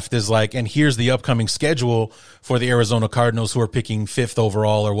draft is like, and here's the upcoming schedule for the Arizona Cardinals who are picking 5th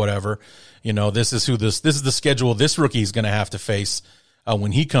overall or whatever. This is the schedule this rookie is going to have to face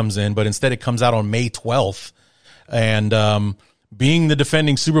when he comes in, but instead it comes out on May 12th. And being the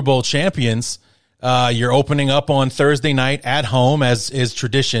defending Super Bowl champions, you're opening up on Thursday night at home, as is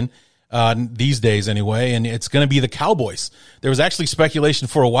tradition these days anyway, and it's going to be the Cowboys. There was actually speculation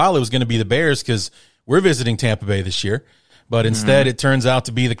for a while it was going to be the Bears because we're visiting Tampa Bay this year, but instead it turns out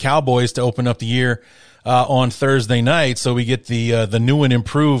to be the Cowboys to open up the year on Thursday night. So we get the new and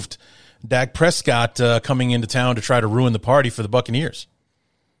improved Dak Prescott coming into town to try to ruin the party for the Buccaneers.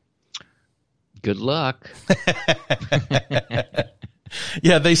 Good luck.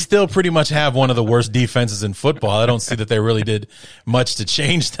 Yeah, they still pretty much have one of the worst defenses in football. I don't see that they really did much to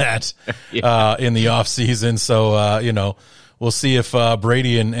change that in the offseason. So, we'll see if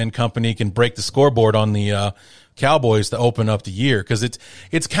Brady and company can break the scoreboard on the Cowboys to open up the year, because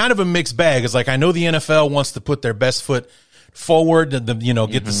it's kind of a mixed bag. It's like, I know the NFL wants to put their best foot forward,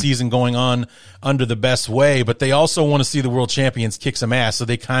 get the season going on under the best way, but they also want to see the world champions kick some ass. So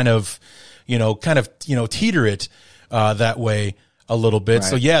they kind of teeter it that way a little bit. Right.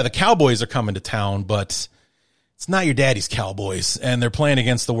 So yeah, the Cowboys are coming to town, but it's not your daddy's Cowboys, and they're playing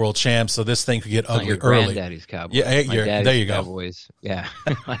against the world champs. So this thing could get ugly early. Granddaddy's Cowboys. Yeah, there you go. Cowboys. Yeah,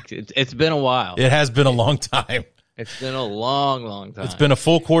 it's been a while. It has been a long time. It's been a long, long time. It's been a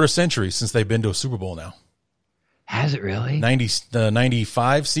full quarter century since they've been to a Super Bowl now. Has it really?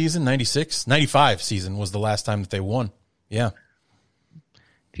 95 season, 96, 95 season was the last time that they won. Yeah.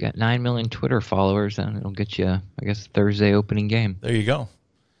 If you got 9 million Twitter followers, then it'll get you, I guess, Thursday opening game. There you go.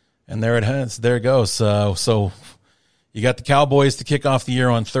 And there it goes. So you got the Cowboys to kick off the year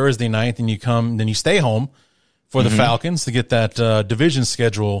on Thursday night, and then you stay home for the Falcons to get that division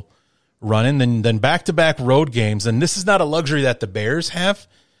schedule running. Then back-to-back road games. And this is not a luxury that the Bears have,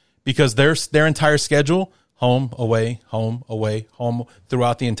 because their entire schedule, home, away, home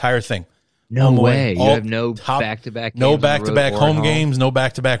throughout the entire thing. No way. You have no back-to-back games. No back-to-back home games, no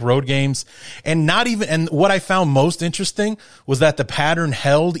back-to-back road games. And what I found most interesting was that the pattern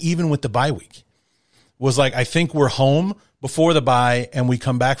held even with the bye week. Was like, I think we're home before the bye and we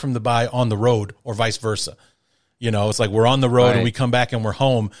come back from the bye on the road, or vice versa. It's like we're on the road and we come back and we're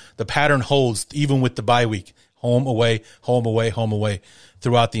home. The pattern holds even with the bye week. Home, away, home, away, home, away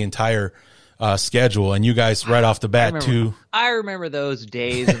throughout the entire schedule. And you guys right off the bat too. I remember those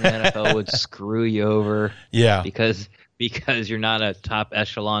days when the NFL would screw you over. Yeah. Because you're not a top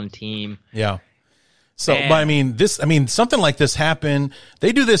echelon team. Yeah. So, but something like this happened.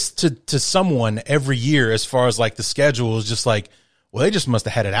 They do this to someone every year, as far as like the schedule is just like, well, they just must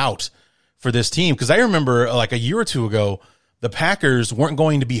have had it out for this team. Cause I remember like a year or two ago, the Packers weren't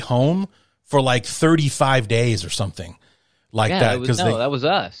going to be home for like 35 days or something like that. That was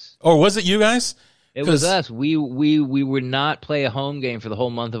us. Or was it you guys? It was us. We would not play a home game for the whole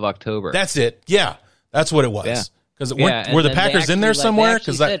month of October. That's it. Yeah, that's what it was. Because were the Packers in there somewhere?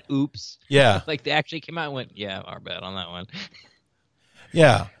 Because they said, "Oops." Yeah, like they actually came out and went, "Yeah, our bad on that one."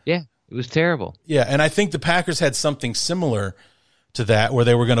 Yeah, yeah, it was terrible. Yeah, and I think the Packers had something similar to that, where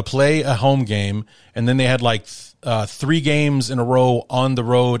they were going to play a home game, and then they had like 3 games in a row on the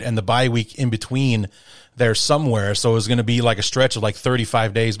road, and the bye week in between there somewhere. So it was going to be like a stretch of like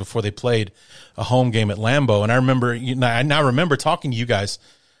 35 days before they played a home game at Lambeau. And I remember talking to you guys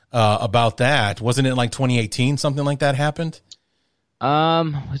about that. Wasn't it like 2018? Something like that happened?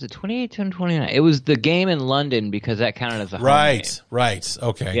 Was it 2018 or 29? It was the game in London because that counted as a home game. Right.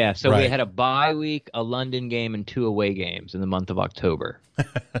 Okay. Yeah, so we had a bye week, a London game, and 2 away games in the month of October.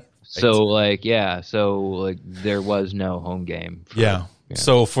 So there was no home game.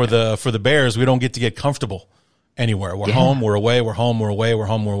 So for the Bears, we don't get comfortable anywhere. We're home, we're away, we're home, we're away, we're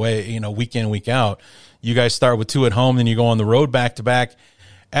home, we're away, week in, week out. You guys start with 2 at home, then you go on the road back to back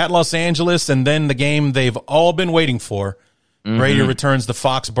at Los Angeles, and then the game they've all been waiting for. Brady returns to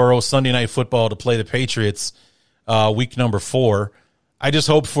Foxborough Sunday Night Football to play the Patriots week number 4. I just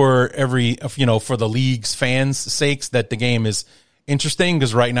hope for for the league's fans' sakes that the game is interesting,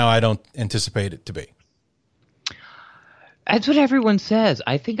 because right now I don't anticipate it to be. That's what everyone says.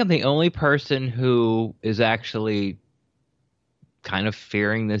 I think I'm the only person who is actually kind of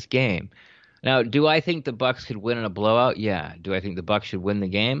fearing this game. Now, do I think the Bucs could win in a blowout? Yeah. Do I think the Bucs should win the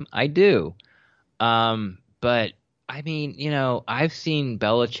game? I do. But I mean, I've seen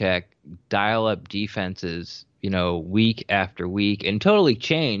Belichick dial up defenses, week after week, and totally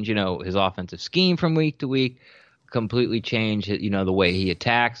change, his offensive scheme from week to week, completely change, the way he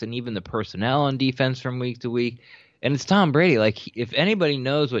attacks, and even the personnel on defense from week to week. And it's Tom Brady. Like, if anybody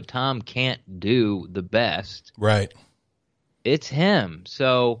knows what Tom can't do the best, right, it's him.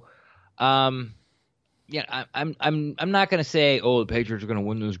 So, I'm not going to say, the Patriots are going to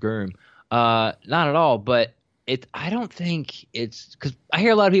win this game. Not at all. But I don't think it's because I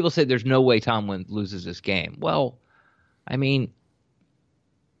hear a lot of people say there's no way Tom loses this game. Well, I mean,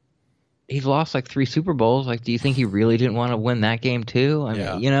 he's lost like 3 Super Bowls. Like, do you think he really didn't want to win that game too? I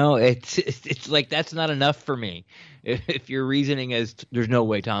mean, it's like that's not enough for me. If your reasoning is there's no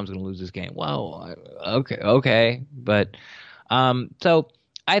way Tom's going to lose this game, well, okay, but so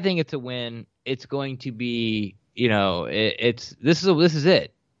I think it's a win. It's going to be, this is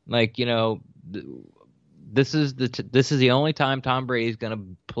it. Like, this is the only time Tom Brady is going to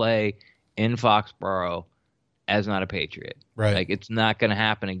play in Foxborough as not a Patriot. Right. Like, it's not going to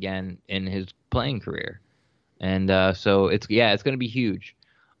happen again in his playing career. And so it's going to be huge.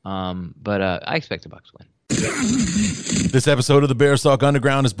 But I expect the Bucs win. This episode of the Bears Talk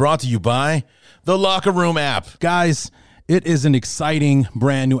Underground is brought to you by the Locker Room app. Guys, it is an exciting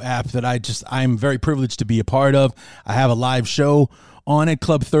brand new app that I'm very privileged to be a part of. I have a live show on it,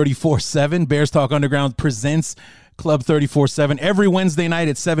 Club 34/7. Bears Talk Underground presents Club 34/7 every Wednesday night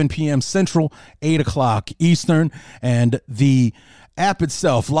at 7 p.m. Central, 8 o'clock Eastern. And the app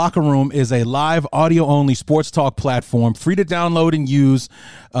itself, Locker Room, is a live audio-only sports talk platform, free to download and use.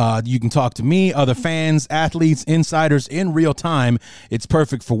 You can talk to me, other fans, athletes, insiders in real time. It's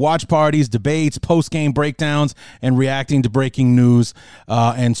perfect for watch parties, debates, post-game breakdowns, and reacting to breaking news,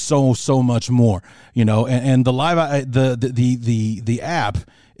 and so much more. And the live the app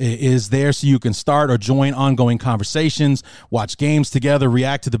is there so you can start or join ongoing conversations, watch games together,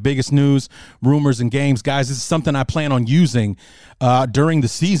 react to the biggest news, rumors, and games. Guys, this is something I plan on using during the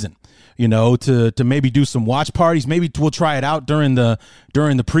season, to maybe do some watch parties. Maybe we'll try it out during the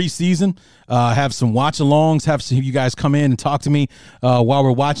preseason, have some watch alongs, have some of you guys come in and talk to me while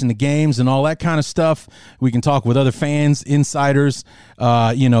we're watching the games and all that kind of stuff. We can talk with other fans, insiders,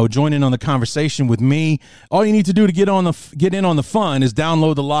 join in on the conversation with me. All you need to do to get in on the fun is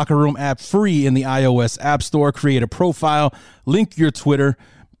download the Locker Room app free in the iOS App Store, create a profile, link your Twitter,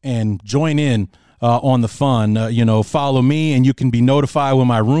 and join in on the fun. Follow me, and you can be notified when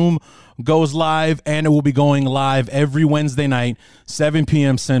my room goes live, and it will be going live every Wednesday night, 7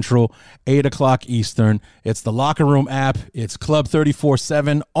 p.m. Central, 8 o'clock Eastern. It's the Locker Room app. It's Club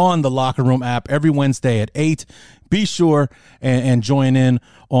 34/7 on the Locker Room app every Wednesday at 8. Be sure and join in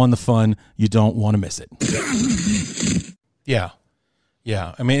on the fun. You don't want to miss it. Yeah.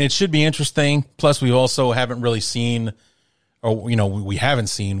 I mean, it should be interesting. Plus, we also haven't really seen, or we haven't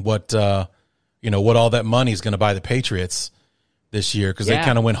seen what what all that money is going to buy the Patriots this year, because they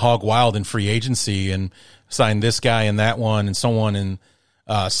kind of went hog wild in free agency and signed this guy and that one and so on and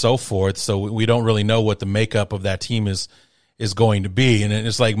so forth. So we don't really know what the makeup of that team is is going to be. And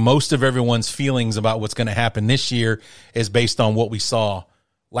it's like most of everyone's feelings about what's going to happen this year is based on what we saw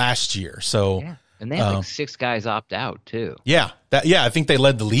last year. So, yeah. And they had like 6 guys opt out too. Yeah. I think they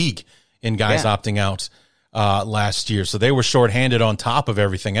led the league in guys opting out last year. So they were shorthanded on top of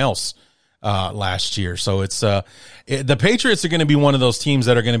everything else last year. So it's the Patriots are going to be one of those teams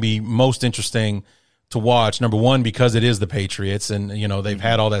that are going to be most interesting to watch. Number one, because it is the Patriots, and they've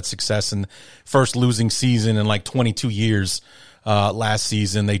had all that success in first losing season in like 22 years last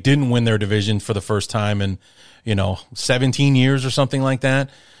season. They didn't win their division for the first time in 17 years or something like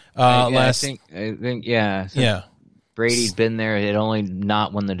that. I think yeah. Brady's been there. He had only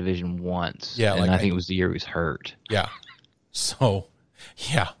not won the division once. Yeah, and I think it was the year he was hurt. Yeah. So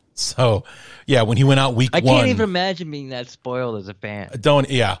when he went out week 1, I can't even imagine being that spoiled as a fan.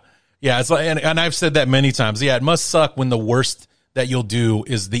 Yeah, it's like, and I've said that many times. Yeah, it must suck when the worst that you'll do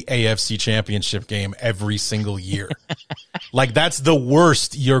is the AFC Championship game every single year. Like that's the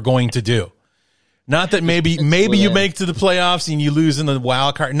worst you're going to do. Not that maybe you make to the playoffs and you lose in the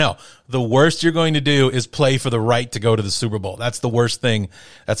wild card. No, the worst you're going to do is play for the right to go to the Super Bowl. That's the worst thing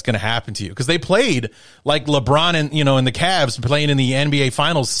that's going to happen to you, because they played like LeBron and and the Cavs playing in the NBA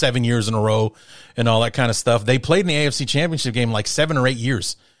Finals 7 years in a row and all that kind of stuff. They played in the AFC Championship game like 7 or 8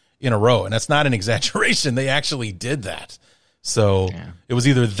 years in a row, and that's not an exaggeration. They actually did that. So it was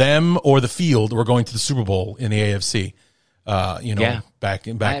either them or the field were going to the Super Bowl in the AFC. Back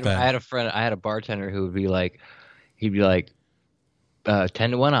then. I had a friend. I had a bartender who would be like,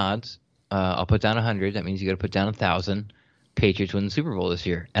 10-1 odds. I'll put down 100. That means you got to put down 1,000. Patriots win the Super Bowl this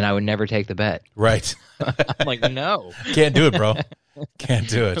year, and I would never take the bet. Right. I'm like, no, can't do it, bro. Can't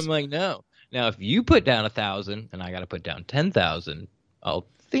do it. I'm like, no. Now, if you put down 1,000 and I got to put down 10,000, I'll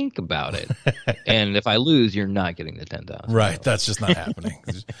think about it. And if I lose, you're not getting the 10,000. Right. That's just not happening.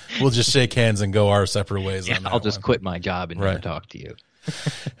 We'll just shake hands and go our separate ways. Yeah, I'll just quit my job and never talk to you.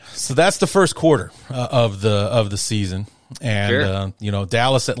 So that's the first quarter of the season. And,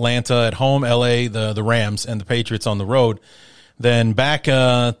 Dallas, Atlanta at home, LA, the Rams, and the Patriots on the road. Then back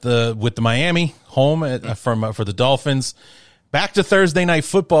with the Miami home for the Dolphins. Back to Thursday night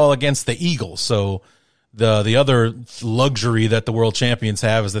football against the Eagles. So the other luxury that the world champions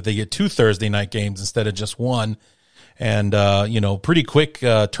have is that they get 2 Thursday night games instead of just one. And, pretty quick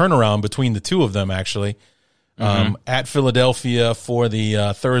turnaround between the two of them, actually. At Philadelphia for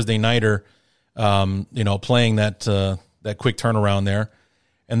the Thursday nighter, playing that quick turnaround there.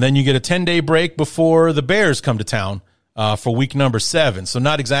 And then you get a 10-day break before the Bears come to town for week number 7. So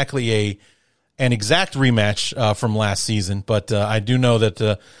not exactly an exact rematch from last season, but I do know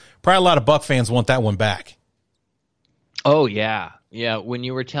that probably a lot of Buck fans want that one back. Oh, yeah. Yeah, when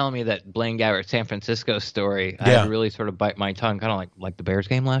you were telling me that Blaine Gabbert San Francisco story, I had to really sort of bite my tongue, kind of like the Bears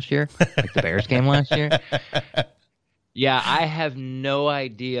game last year. Yeah, I have no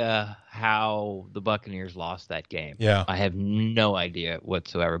idea how the Buccaneers lost that game. Yeah. I have no idea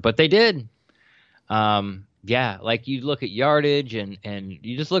whatsoever, but they did. Like you look at yardage and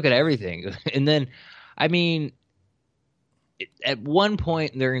you just look at everything. And then, I mean, at one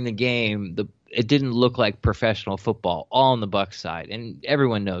point during the game, it didn't look like professional football, all on the Bucs side, and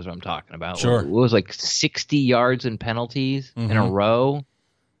everyone knows what I'm talking about. Sure. It was like 60 yards in penalties in a row.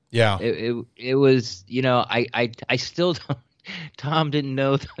 Yeah. It was, I still don't. Tom didn't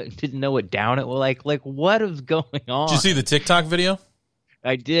know what down it was like what was going on. Did you see the TikTok video?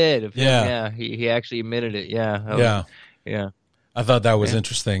 I did. Yeah. He actually admitted it. Yeah. Yeah. I thought that was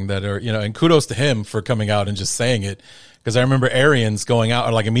interesting and kudos to him for coming out and just saying it. Because I remember Arians going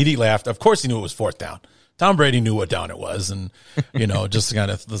out like immediately after. Of course, he knew it was 4th down. Tom Brady knew what down it was, and just kind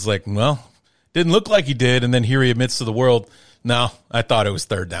of was like, well, didn't look like he did. And then here he admits to the world, no, I thought it was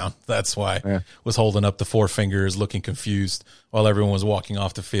 3rd down. That's why I was holding up the 4 fingers, looking confused while everyone was walking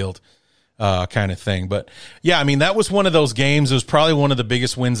off the field, kind of thing. But yeah, I mean, that was one of those games. It was probably one of the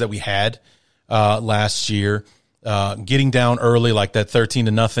biggest wins that we had last year. Getting down early like that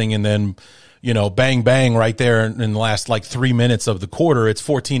 13-0, and then bang, bang right there in the last like 3 minutes of the quarter. It's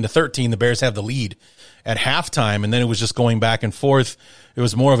 14-13. The Bears have the lead at halftime, and then it was just going back and forth. It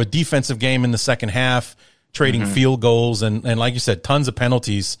was more of a defensive game in the second half, trading field goals, and like you said, tons of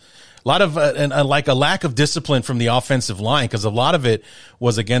penalties. A lot of like a lack of discipline from the offensive line, because a lot of it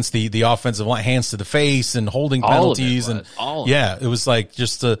was against the offensive line, hands to the face and holding penalties. It was like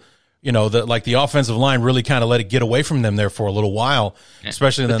just the offensive line really kind of let it get away from them there for a little while,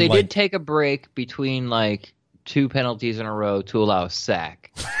 especially but then. They did take a break between like 2 penalties in a row to allow a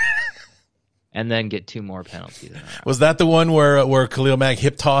sack. and then get 2 more penalties. Was that the one where Khalil Mack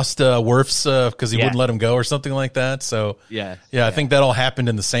hip tossed Wirfs because he wouldn't let him go or something like that? So yeah, I think that all happened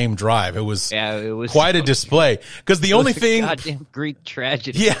in the same drive. It was quite a display because the only thing, goddamn Greek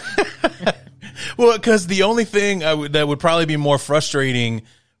tragedy. Yeah. Well, because the only thing that would probably be more frustrating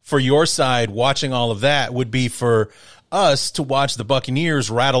for your side watching all of that would be for us to watch the Buccaneers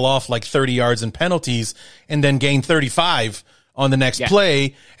rattle off like 30 yards in penalties and then gain 35 on the next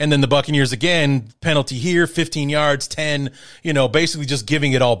play, and then the Buccaneers again, penalty here, 15 yards, 10, basically just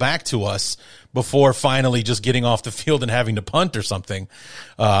giving it all back to us before finally just getting off the field and having to punt or something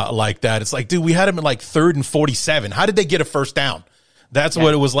like that. It's like, dude, we had them at like 3rd and 47. How did they get a first down? That's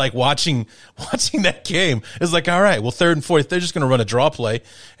what it was like watching that game. It's like, all right, well, 3rd and 4th, they're just going to run a draw play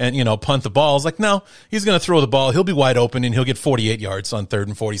and, punt the ball. It's like, no, he's going to throw the ball. He'll be wide open and he'll get 48 yards on 3rd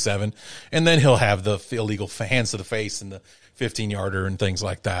and 47. And then he'll have the illegal hands to the face and the 15-yarder and things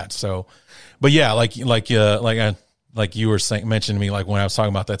like that. So, but yeah, like you were mentioning to me, like when I was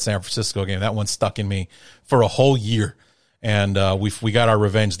talking about that San Francisco game, that one stuck in me for a whole year. And we got our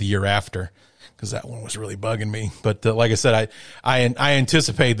revenge the year after, because that one was really bugging me. But like I said, I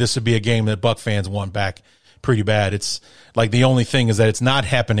anticipate this would be a game that Buck fans want back pretty bad. It's like the only thing is that it's not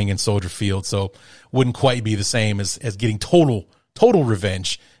happening in Soldier Field, so wouldn't quite be the same as getting total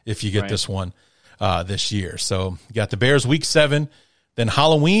revenge if you get this one this year. So you got the Bears week 7, then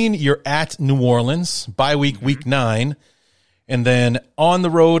Halloween you're at New Orleans, bye week week 9, and then on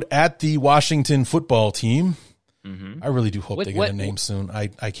the road at the Washington football team. I really do hope they get a name soon. I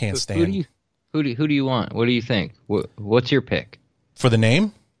can't stand. Who do you want? What do you think? What's your pick for the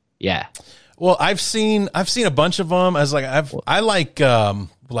name? Yeah. Well, I've seen a bunch of them. I like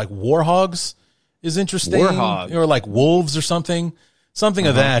Warhogs is interesting. Warhog. Or like Wolves or something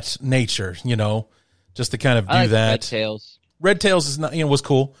of that nature, just to kind of do that. Red Tails. Red Tails is not, was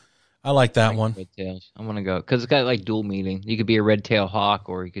cool. I like that one. Red Tails. I'm going to go because it's got like dual meaning. You could be a red tail hawk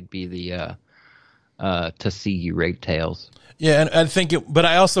or you could be the Tuskegee Red Tails. Yeah, and but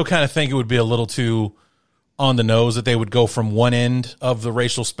I also kind of think it would be a little too on the nose that they would go from one end of the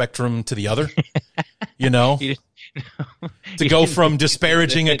racial spectrum to the other, to go from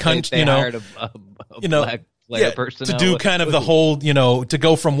disparaging a country, black player personnel to do kind of the whole, to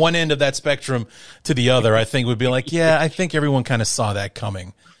go from one end of that spectrum to the other. I think would be like, I think everyone kind of saw that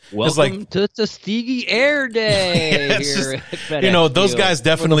coming. Welcome to Tuskegee Air Day. Those guys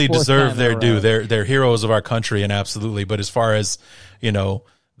definitely deserve their due. They're heroes of our country, and absolutely. But as far as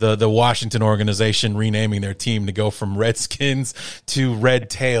the Washington organization renaming their team to go from Redskins to Red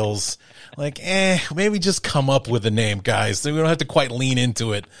Tails, maybe just come up with a name, guys. We don't have to quite lean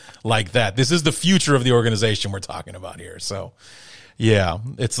into it like that. This is the future of the organization we're talking about here. So, yeah,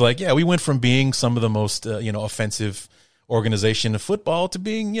 it's like, we went from being some of the most offensive organization of football to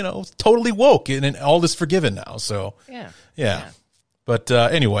being, totally woke and all is forgiven now. So, yeah. But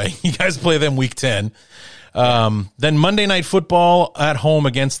anyway, you guys play them week 10. Then Monday Night Football at home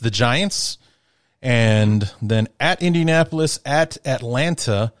against the Giants, and then at Indianapolis, at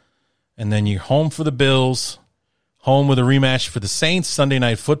Atlanta, and then you're home for the Bills, home with a rematch for the Saints. Sunday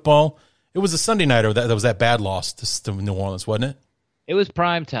Night Football. It was a Sunday nighter that was that bad loss to New Orleans, wasn't it? It was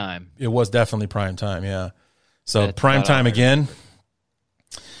prime time. It was definitely prime time, yeah. So prime time again.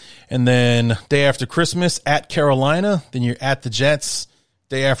 And then day after Christmas at Carolina. Then you're at the Jets.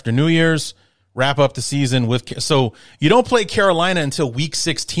 Day after New Year's. Wrap up the season with. So you don't play Carolina until week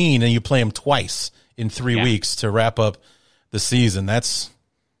 16, and you play them twice in 3 weeks to wrap up the season. That's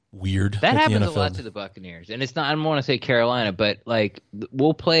weird. That happens a lot to the Buccaneers. And it's not, I don't want to say Carolina, but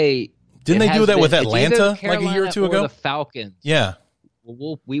we'll play. Didn't they do that with Atlanta like a year or two ago? The Falcons. Yeah.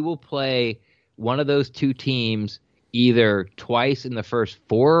 We will play one of those two teams either twice in the first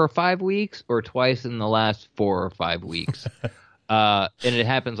 4 or 5 weeks or twice in the last 4 or 5 weeks. And it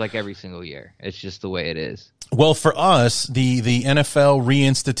happens like every single year. It's just the way it is. Well, for us, the NFL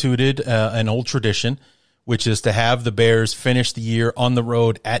reinstituted an old tradition, which is to have the Bears finish the year on the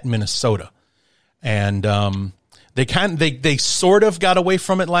road at Minnesota. And they sort of got away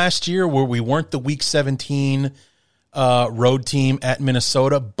from it last year where we weren't the week 17 road team at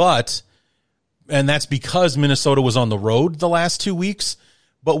Minnesota, and that's because Minnesota was on the road the last 2 weeks,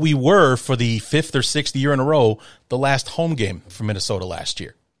 but we were, for the 5th or 6th year in a row, the last home game for Minnesota last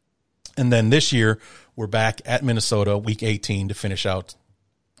year. And then this year, we're back at Minnesota week 18 to finish out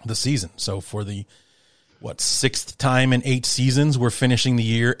the season. So for the, 6th time in 8 seasons, we're finishing the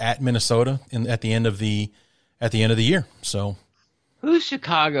year at Minnesota at the end of the year. So who's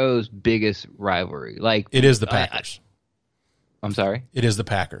Chicago's biggest rivalry? It is the Packers. I'm sorry? It is the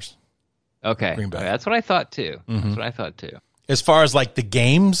Packers. Okay. Green Bay. That's what I thought too. Mm-hmm. That's what I thought too. as far as like the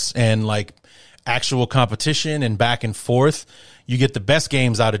games and like actual competition and back and forth, you get the best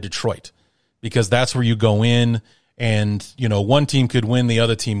games out of Detroit because that's where you go in and, you know, one team could win, the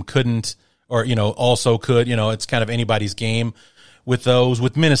other team couldn't, or, you know, also could, you know, it's kind of anybody's game with those.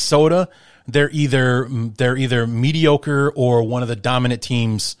 With Minnesota, they're either mediocre or one of the dominant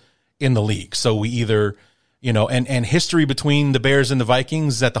teams in the league. So we either, you know, and history between the Bears and the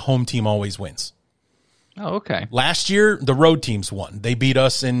Vikings is that the home team always wins. Oh, okay. Last year, the road teams won. They beat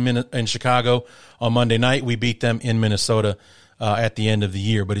us in Chicago on Monday night. We beat them in Minnesota at the end of the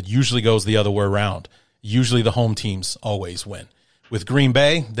year, but it usually goes the other way around. Usually the home teams always win. With Green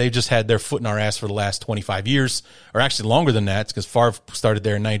Bay, they just had their foot in our ass for the last 25 years, or actually longer than that, because Favre started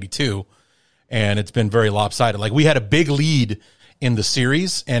there in 92, and it's been very lopsided. Like, we had a big lead in the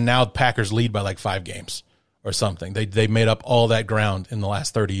series, and now the Packers lead by like 5 games or something. They made up all that ground in the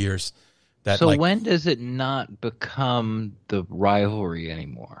last 30 years. So when does it not become the rivalry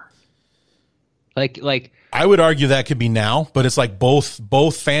anymore? Like I would argue that could be now, but it's like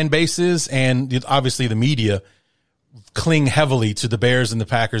both fan bases and obviously the media cling heavily to the Bears and the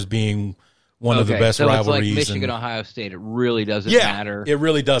Packers being one of the best rivalries. It's like Michigan, Ohio State. It really doesn't matter. It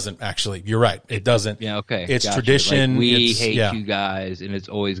really doesn't, actually. You're right. It doesn't. Yeah, okay. It's tradition. Like, we hate you guys, and it's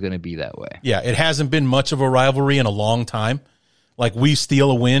always going to be that way. Yeah, it hasn't been much of a rivalry in a long time. Like, we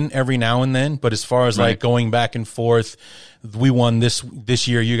steal a win every now and then, but as far as like going back and forth, we won this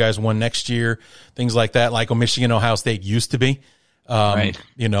year, you guys won next year, things like that, like Michigan, Ohio State used to be.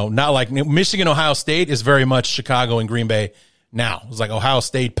 You know, not like Michigan, Ohio State is very much Chicago and Green Bay now. It's like Ohio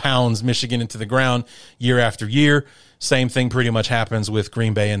State pounds Michigan into the ground year after year. Same thing pretty much happens with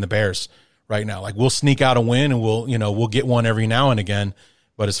Green Bay and the Bears right now. Like, we'll sneak out a win and we'll get one every now and again.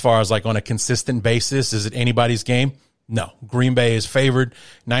 But as far as like on a consistent basis, is it anybody's game? No. Green Bay is favored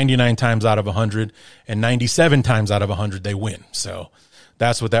 99 times out of 100, and 97 times out of 100 they win. So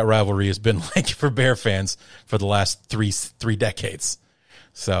that's what that rivalry has been like for Bear fans for the last three decades.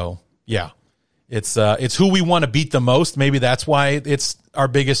 So yeah, it's who we want to beat the most. Maybe that's why it's our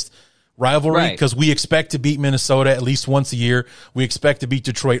biggest rivalry, because we expect to beat Minnesota at least once a year. We expect to beat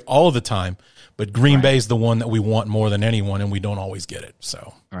Detroit all the time, but Green Bay is the one that we want more than anyone, and we don't always get it.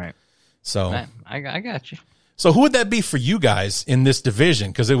 So I got you. So who would that be for you guys in this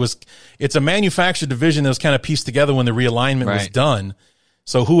division? Because it's a manufactured division that was kind of pieced together when the realignment was done.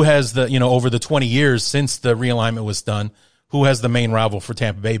 So who has over the 20 years since the realignment was done, who has the main rival for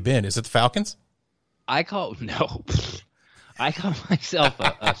Tampa Bay been? Is it the Falcons? I call myself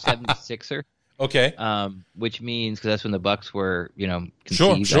a 76er. Okay. Which means, because that's when the Bucks were,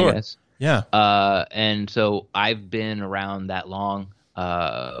 conceived, sure. I guess. Yeah. And so I've been around that long.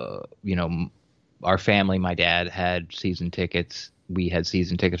 Our family, my dad had season tickets. We had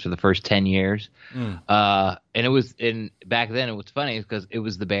season tickets for the first 10 years. And it was back then it was funny because it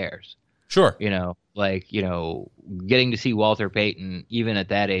was the Bears. Sure. Getting to see Walter Payton, even at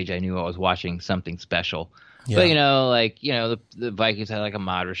that age, I knew I was watching something special. Yeah. But, the Vikings had like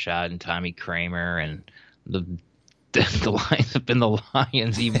Ahmad Rashad and Tommy Kramer, and the Lions have been the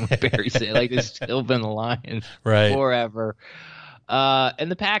Lions, even with Barry saying, like, they've still been the Lions forever. And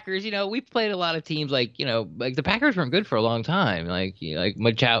the Packers, we've played a lot of teams like the Packers weren't good for a long time. Like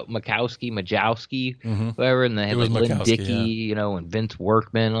Majowski, whoever, and they had like Lynn Dickey, and Vince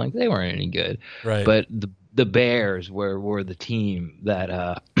Workman. Like, they weren't any good. Right. But the Bears were the team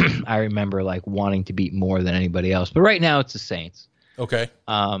that I remember like wanting to beat more than anybody else. But right now it's the Saints. Okay.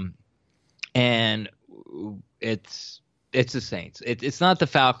 And it's the Saints. It's not the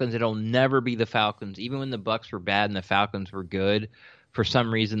Falcons. It'll never be the Falcons. Even when the Bucks were bad and the Falcons were good, for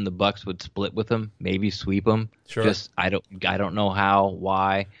some reason the Bucks would split with them, maybe sweep them. Sure. Just I don't know how,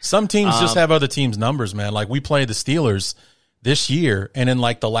 why. Some teams just have other teams' numbers, man. Like, we played the Steelers this year, and in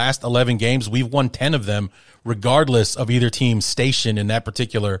like the last 11 games, we've won 10 of them, regardless of either team's station in that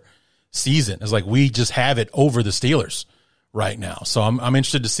particular season. It's like we just have it over the Steelers right now. So I'm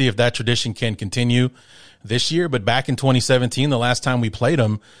interested to see if that tradition can continue this year. But back in 2017, the last time we played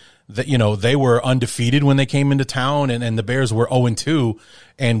them, they were undefeated when they came into town, and the Bears were 0-2,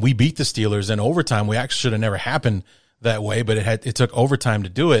 and we beat the Steelers in overtime. We actually should have never happened that way, but it took overtime to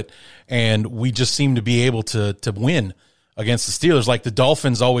do it, and we just seemed to be able to win against the Steelers. Like, the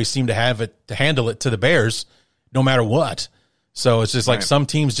Dolphins always seem to have it to handle it to the Bears no matter what. So it's just like some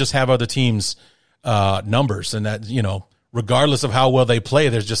teams just have other teams' numbers, and that, regardless of how well they play,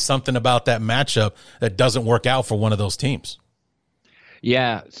 there's just something about that matchup that doesn't work out for one of those teams.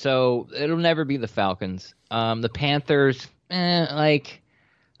 Yeah, so it'll never be the Falcons. The Panthers, like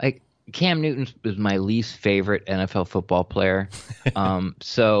Cam Newton is my least favorite NFL football player.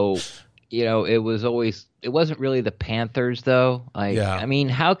 So it wasn't really the Panthers though. Like, Yeah. I mean,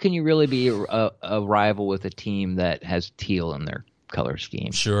 how can you really be a rival with a team that has teal in their color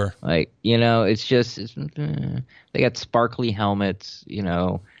scheme? Sure. Like, they got sparkly helmets,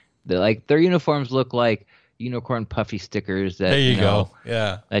 their uniforms look like unicorn puffy stickers that There you go.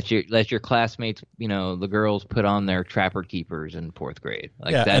 Yeah. That your classmates, the girls put on their trapper keepers in 4th grade.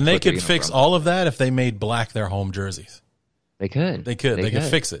 Like, Yeah, that's and they what their could fix uniform- all of that if they made black their home jerseys. They could. They could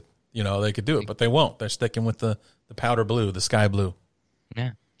fix it. They could do it, but they won't. They're sticking with the powder blue, the sky blue.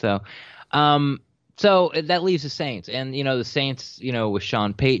 Yeah. So that leaves the Saints, and the Saints, with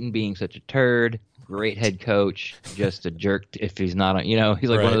Sean Payton being such a turd, great head coach, just a jerk if he's not on. He's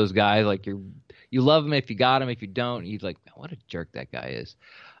like one Right. of those guys like you love him if you got him, if you don't, he's like, what a jerk that guy is.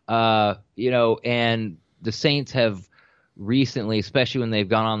 And the Saints have recently, especially when they've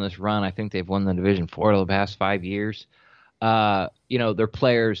gone on this run, I think they've won the division 4 of the past 5 years. Their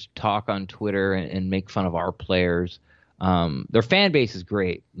players talk on Twitter and make fun of our players. Their fan base is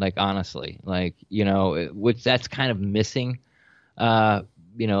great. Like, honestly, which that's kind of missing.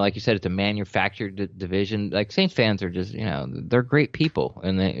 Like you said, it's a manufactured division. Like, Saints fans are just, they're great people.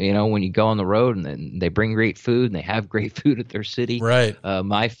 And they, when you go on the road and then they bring great food and they have great food at their city. Right.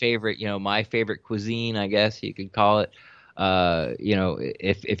 My favorite cuisine, I guess you could call it.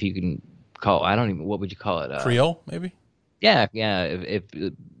 If you can call, what would you call it? Creole, maybe? Yeah.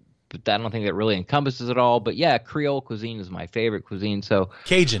 But I don't think that really encompasses it all. But yeah, Creole cuisine is my favorite cuisine. So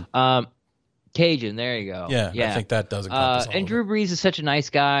Cajun. Cajun, there you go. Yeah, I think that does encompass all and of Drew it. Brees is such a nice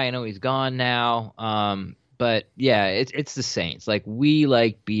guy. I know he's gone now. But yeah, it's the Saints. Like, we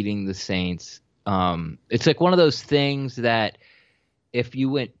like beating the Saints. It's like one of those things that if you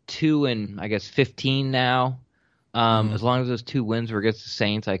went 2-15 now, as long as those 2 wins were against the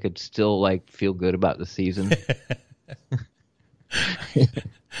Saints, I could still feel good about the season.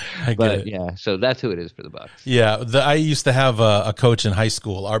 I get But it. yeah, so that's who it is for the Bucs. Yeah, I used to have a coach in high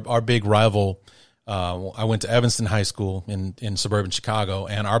school. Our big rival. I went to Evanston High School in suburban Chicago,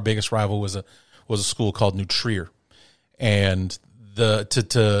 and our biggest rival was a school called New Trier. And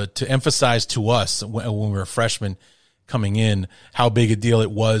to emphasize to us when we were freshmen coming in how big a deal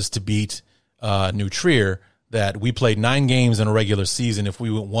it was to beat New Trier, that we played 9 games in a regular season. If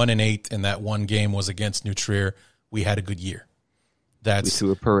we went 1-8 and that one game was against New Trier, we had a good year. We That's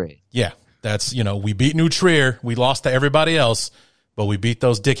threw a parade. yeah. That's, we beat New Trier. We lost to everybody else, but we beat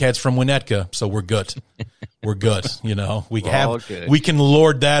those dickheads from Winnetka, so we're good. We're good. We can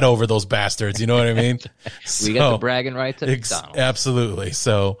lord that over those bastards. You know what I mean? We got the bragging rights at McDonald's. Absolutely.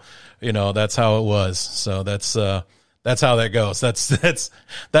 So, that's how it was. So that's how that goes. That's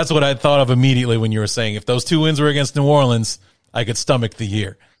what I thought of immediately when you were saying if those 2 wins were against New Orleans, I could stomach the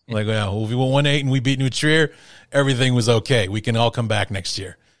year. Like, well, if we went 1-8 and we beat New Trier, everything was okay. We can all come back next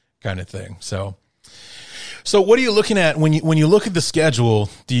year, kind of thing. So what are you looking at when you look at the schedule?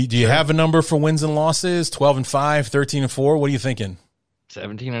 Do you have a number for wins and losses? 12-5, 13-4. What are you thinking?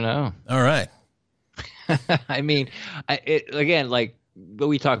 17-0. All right. I mean, but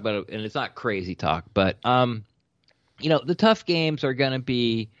we talk about it, and it's not crazy talk, but the tough games are going to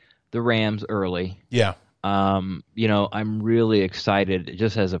be the Rams early. Yeah. I'm really excited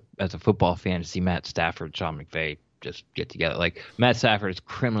just as a football fan to see Matt Stafford, Sean McVay just get together. Like, Matt Stafford is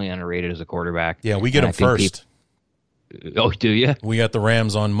criminally underrated as a quarterback. Yeah, we get him first. Oh, do you? We got the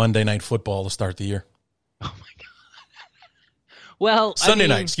Rams on Monday Night Football to start the year. Oh my god. Well, Sunday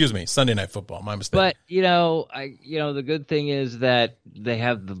Night Football. My mistake. But the good thing is that they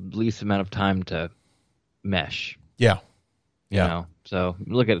have the least amount of time to mesh. Yeah. So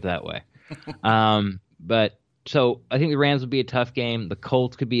look at it that way. But so I think the Rams will be a tough game. The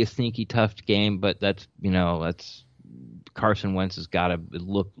Colts could be a sneaky tough game, but that's Carson Wentz has got to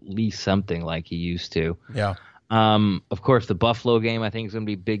look at least something like he used to. Yeah. Of course, the Buffalo game I think is going to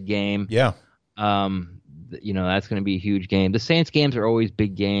be a big game. Yeah. That's going to be a huge game. The Saints games are always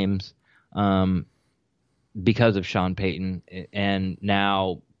big games because of Sean Payton and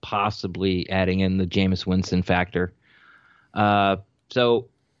now possibly adding in the Jameis Winston factor. So,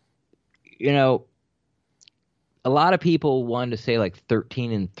 a lot of people wanted to say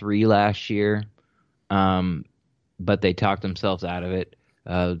 13-3 last year, but they talked themselves out of it.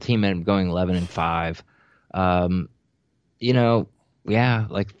 The team ended up going 11-5.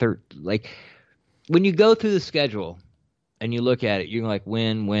 When you go through the schedule and you look at it, you're like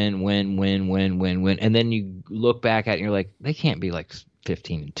win, and then you look back at it and you're like, they can't be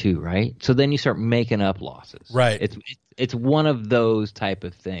 15-2, right? So then you start making up losses. Right. It's one of those type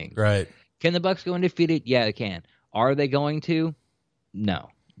of things. Right. Can the Bucs go undefeated? Yeah, they can. Are they going to? No,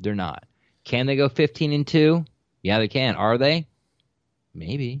 they're not. Can they go 15-2? Yeah, they can. Are they?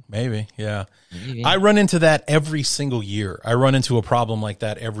 Maybe. Yeah. Maybe. I run into that every single year. I run into a problem like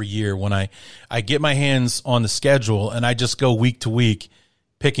that every year when I get my hands on the schedule and I just go week to week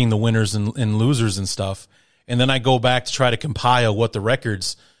picking the winners and losers and stuff. And then I go back to try to compile what the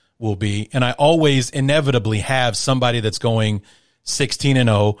records will be. And I always inevitably have somebody that's going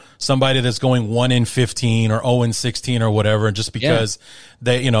 16-0, somebody that's going 1-15 or 0-16 or whatever. And just because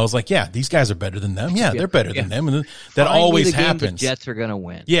they, it's like, yeah, these guys are better than them. Yeah, they're better than them. And that always happens. The Jets are going to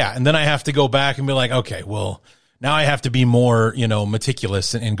win. Yeah. And then I have to go back and be like, okay, well, now I have to be more,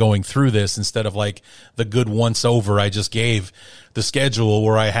 meticulous in going through this instead of like the good once over I just gave the schedule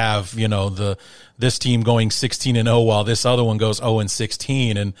where I have, this team going 16-0 while this other one goes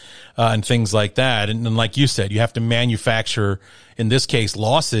 0-16 and things like that. And like you said, you have to manufacture, in this case,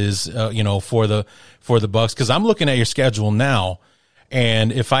 losses, for the Bucs. Cause I'm looking at your schedule now.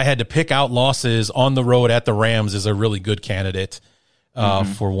 And if I had to pick out losses on the road at the Rams is a really good candidate.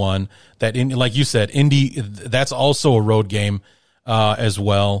 For one that like you said, Indy, that's also a road game, as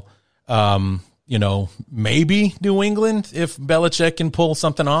well. Maybe New England, if Belichick can pull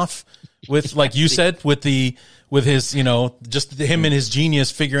something off with, like you said, with his, just him and his genius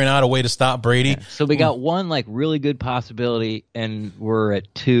figuring out a way to stop Brady. Yeah. So we got one like really good possibility and we're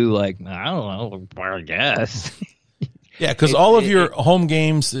at two, like, I don't know, I guess. Yeah. Cause all of your home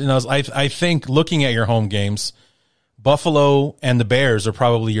games, I think looking at your home games, Buffalo and the Bears are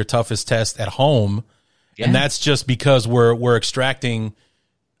probably your toughest test at home. Yeah. And that's just because we're extracting,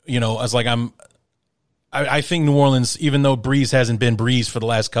 I think New Orleans, even though Breeze hasn't been Breeze for the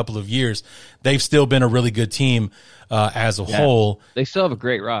last couple of years, they've still been a really good team, as a whole. They still have a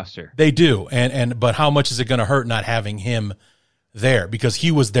great roster. They do. But how much is it going to hurt not having him there? Because he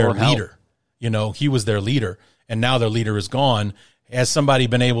was their leader, he was their leader, and now their leader is gone. Has somebody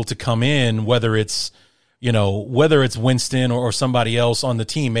been able to come in, whether it's Winston or somebody else on the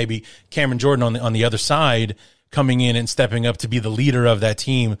team, maybe Cameron Jordan on the other side coming in and stepping up to be the leader of that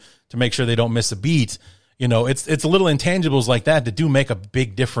team to make sure they don't miss a beat. It's little intangibles like that do make a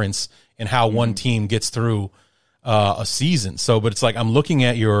big difference in how one team gets through a season. So, but it's like, I'm looking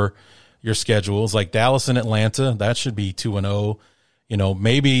at your schedules, like Dallas and Atlanta, that should be 2-0.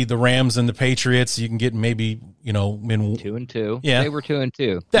 Maybe the Rams and the Patriots, you can get maybe, in 2-2. Yeah. They were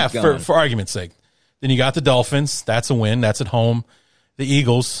 2-2. Yeah. For argument's sake. Then you got the Dolphins. That's a win. That's at home. The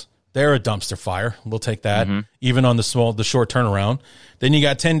Eagles, they're a dumpster fire. We'll take that, even on the short turnaround. Then you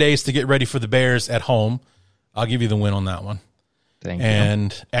got 10 days to get ready for the Bears at home. I'll give you the win on that one. Thank you.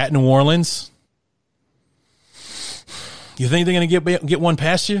 And at New Orleans, you think they're going to get one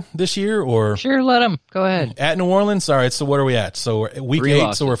past you this year? Or sure, let them. Go ahead. At New Orleans? All right, so what are we at? So we're week 8,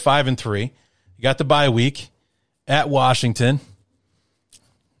 losses. So we're 5-3. You got the bye week. At Washington.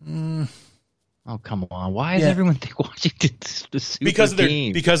 Oh, come on. Why does everyone think Washington's the super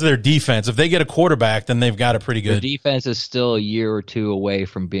team? Because of their defense. If they get a quarterback, then they've got a pretty good... Their defense is still a year or two away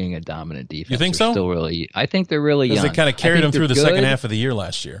from being a dominant defense. You think so? I think they're really young. Because they kind of carried them through the second half of the year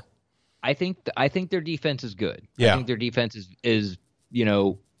last year. I think their defense is good. Yeah. I think their defense is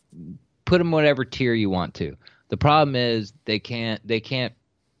put them whatever tier you want to. The problem is they can't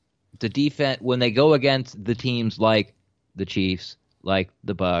the defense, when they go against the teams like the Chiefs, like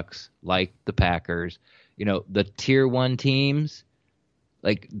the Bucks, like the Packers, the tier 1 teams,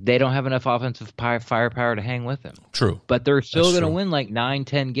 like they don't have enough offensive firepower to hang with them. True. But they're still going to win like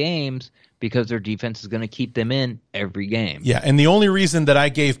 9-10 games because their defense is going to keep them in every game. Yeah, and the only reason that I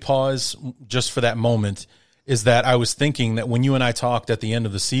gave pause just for that moment is that I was thinking that when you and I talked at the end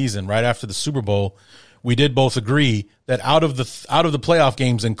of the season, right after the Super Bowl, we did both agree that out of the playoff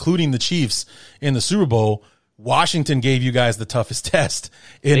games, including the Chiefs in the Super Bowl, Washington gave you guys the toughest test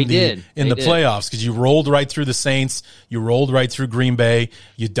in the playoffs, because you rolled right through the Saints, you rolled right through Green Bay,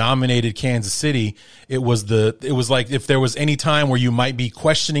 you dominated Kansas City. It was like if there was any time where you might be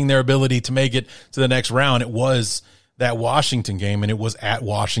questioning their ability to make it to the next round, it was that Washington game, and it was at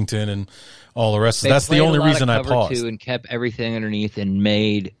Washington and all the rest. So that's the only reason I paused. And kept everything underneath and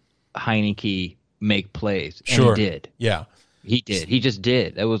made Heineke make plays. And Sure. he did. Yeah. He did. He just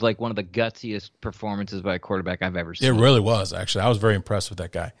did. It was like one of the gutsiest performances by a quarterback I've ever seen. It really was, actually. I was very impressed with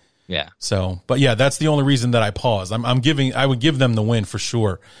that guy. Yeah. So, but yeah, that's the only reason that I paused. I would give them the win for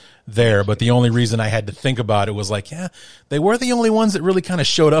sure there, but the only reason I had to think about it was like, yeah, they were the only ones that really kind of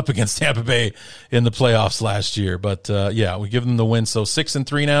showed up against Tampa Bay in the playoffs last year. But yeah, we give them the win. So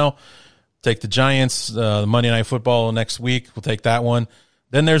 6-3 now. Take the Giants, the Monday Night Football next week. We'll take that one.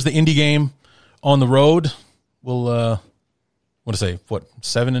 Then there's the Indy game on the road. We'll, what to say? What,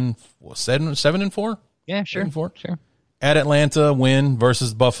 7-4? Yeah, sure. 7-4? Sure. At Atlanta, win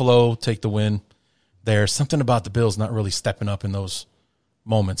versus Buffalo. Take the win there. Something about the Bills not really stepping up in those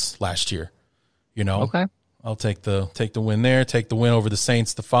moments last year. You know, Okay. I'll take the win there. Take the win over the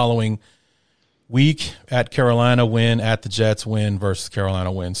Saints the following week. At Carolina, win. At the Jets, win. Versus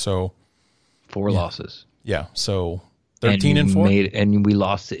Carolina, win. So 4 losses. yeah, so 13-4. And we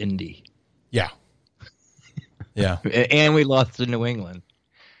lost to Indy. Yeah, yeah, And we lost to New England.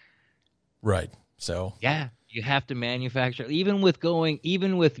 right. So Yeah, you have to manufacture, even with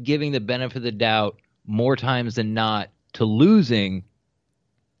giving the benefit of the doubt more times than not to losing.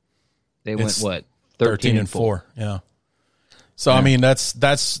 They It's went what 13-4. Yeah. So I mean that's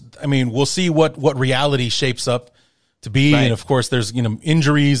we'll see what reality shapes up to be, Right. and of course there's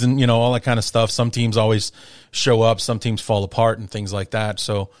injuries and all that kind of stuff. Some teams always show up, some teams fall apart and things like that.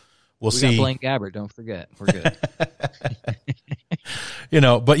 So we'll We see. got Blaine Gabbert, don't forget. We're good.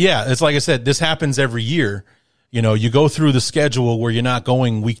 But yeah, it's like I said, this happens every year. You go through the schedule where you're not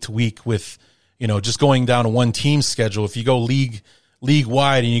going week to week with just going down to one team's schedule. If you go league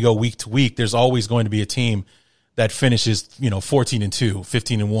wide and you go week to week, there's always going to be a team that finishes 14-2,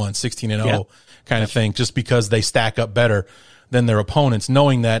 15-1, 16-0 kind of thing, just because they stack up better than their opponents,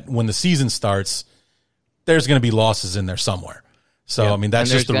 knowing that when the season starts, there's going to be losses in there somewhere. So I mean, that's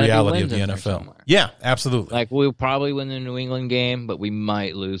And just the there's gotta be reality of the wins in there NFL. somewhere. Yeah, absolutely. Like we'll probably win the New England game, but we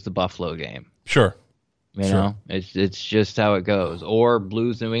might lose the Buffalo game. Sure. You Sure. know, it's just how it goes. Or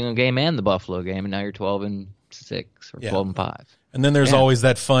lose the New England game and the Buffalo game, and now you're 12-6 or Yeah. 12-5. And then there's Yeah. always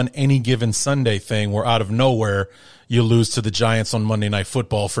that fun any given Sunday thing where out of nowhere you lose to the Giants on Monday Night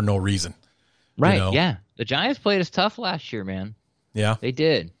Football for no reason. Right? know? Yeah, the Giants played us tough last year, man. Yeah. They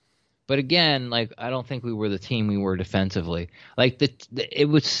did. But again, like I don't think we were the team we were defensively. Like it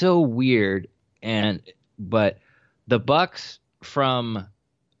was so weird, but the Bucks from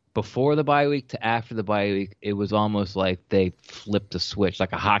before the bye week to after the bye week, it was almost like they flipped a switch,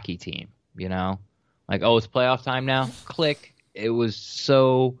 like a hockey team. Like it's playoff time now. Click. It was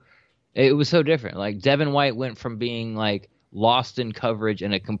so different. Like Devin White went from being like lost in coverage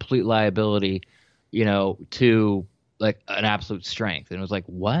and a complete liability, to like an absolute strength. And it was like,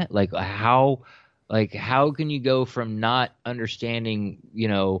 what? Like how can you go from not understanding,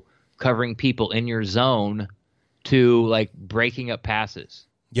 covering people in your zone to like breaking up passes,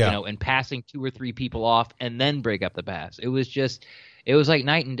 and passing 2 or 3 people off and then break up the pass. It was like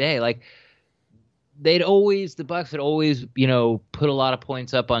night and day. Like the Bucks had always, put a lot of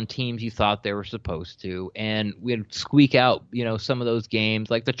points up on teams you thought they were supposed to. And we'd squeak out, some of those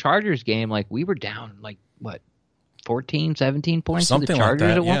games, like the Chargers game, like we were down like what, 14, 17 points to the Something like Chargers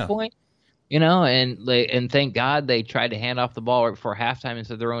that, at yeah. one point, and thank God they tried to hand off the ball right before halftime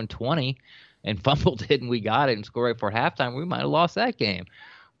instead of their own 20 and fumbled it, and we got it and scored right before halftime. We might have lost that game.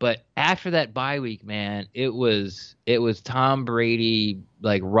 But after that bye week, man, it was Tom Brady,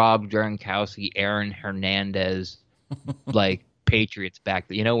 like Rob Gronkowski, Aaron Hernandez, like Patriots back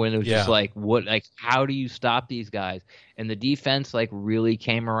there. When it was just like, what, like, how do you stop these guys? And the defense like really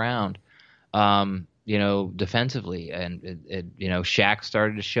came around, defensively, and Shaq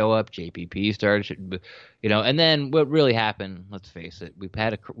started to show up, JPP started, and then what really happened? Let's face it, we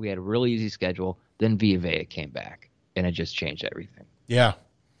had a really easy schedule. Then Villa came back, and it just changed everything. Yeah.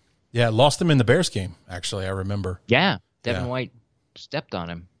 Yeah. Lost him in the Bears game, actually. I remember. Yeah. Devin Yeah. White stepped on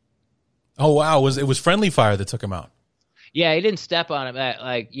him. Oh, wow. It was friendly fire that took him out. Yeah, he didn't step on him.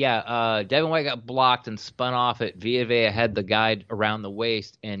 Devin White got blocked and spun off it. Villa had the guy around the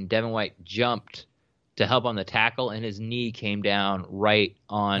waist, and Devin White jumped to help on the tackle, and his knee came down right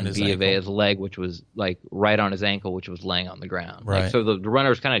on Villa's leg, which was like right on his ankle, which was laying on the ground. Right. Like, so the runner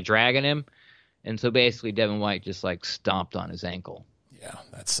was kind of dragging him, and so basically Devin White just like stomped on his ankle. Yeah,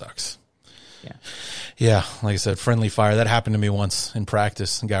 that sucks. Yeah. Yeah, like I said, friendly fire. That happened to me once in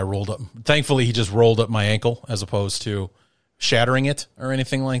practice. A guy rolled up. Thankfully, he just rolled up my ankle as opposed to shattering it or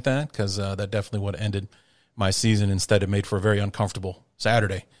anything like that, because that definitely would have ended my season. Instead, it made for a very uncomfortable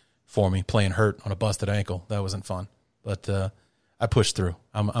Saturday for me, playing hurt on a busted ankle. That wasn't fun. But I pushed through.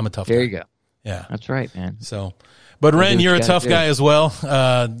 I'm a tough guy. There you go. Yeah. That's right, man. So, but Ren, you're a tough guy as well.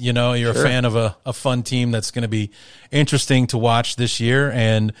 You're Sure. a fan of a fun team that's going to be interesting to watch this year.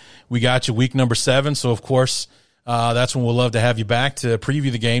 And we got you week number 7. So of course, that's when we'll love to have you back to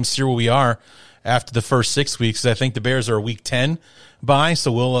preview the game, see where we are after the first 6 weeks. I think the Bears are a week 10 bye.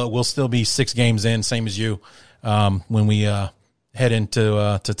 So we'll still be 6 games in, same as you, when we head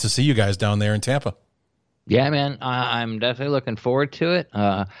into to see you guys down there in Tampa. Yeah, man, I'm definitely looking forward to it.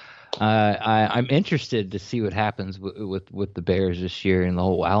 I'm interested to see what happens with the Bears this year and the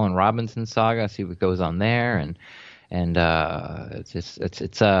whole Allen Robinson saga. See what goes on there, and is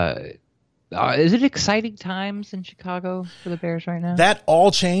it exciting times in Chicago for the Bears right now? That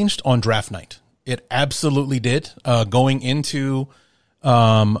all changed on draft night. It absolutely did. Going into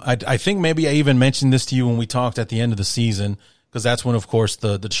I think maybe I even mentioned this to you when we talked at the end of the season, because that's when, of course,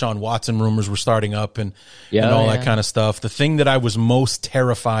 the Deshaun Watson rumors were starting up and all that kind of stuff. The thing that I was most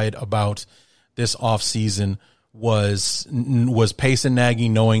terrified about this offseason was Pace and Nagy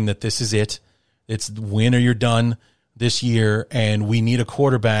knowing that this is it. It's win or you're done this year, and we need a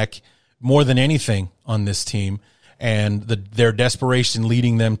quarterback more than anything on this team, and their desperation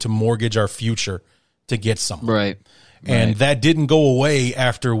leading them to mortgage our future to get someone. Right. And that didn't go away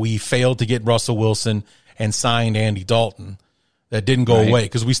after we failed to get Russell Wilson and signed Andy Dalton. That didn't go away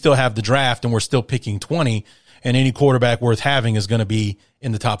because we still have the draft and we're still picking 20, and any quarterback worth having is going to be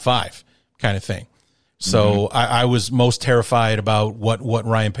in the top 5 kind of thing. So I was most terrified about what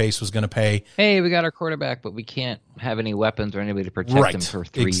Ryan Pace was going to pay. Hey, we got our quarterback, but we can't have any weapons or anybody to protect him for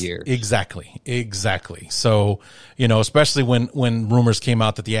 3 years. Exactly. So, especially when rumors came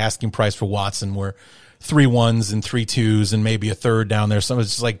out that the asking price for Watson were 3 1s and 3 2s and maybe a third down there. So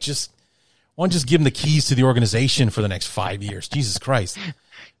it's like, why don't you just give him the keys to the organization for the next 5 years? Jesus Christ.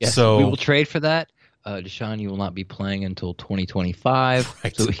 Yes, so we will trade for that. Deshaun, you will not be playing until 2025.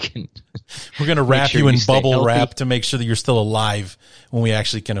 Right. So we're going to wrap you in bubble healthy. wrap to make sure that you're still alive when we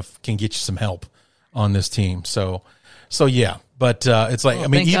actually can get you some help on this team. So yeah, but it's like,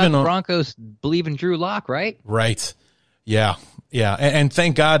 thank God the Broncos believe in Drew Lock, right? Right. Yeah. And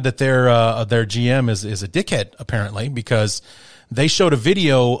thank God that their GM is a dickhead apparently, because they showed a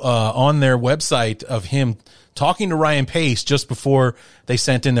video on their website of him talking to Ryan Pace just before they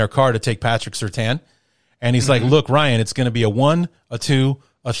sent in their car to take Patrick Surtain. And he's like, look, Ryan, it's going to be a 1, a 2,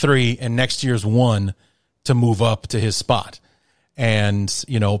 a 3, and next year's 1 to move up to his spot. And,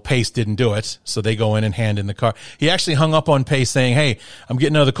 Pace didn't do it. So they go in and hand in the car. He actually hung up on Pace saying, hey, I'm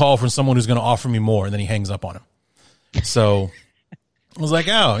getting another call from someone who's going to offer me more. And then he hangs up on him. So I was like,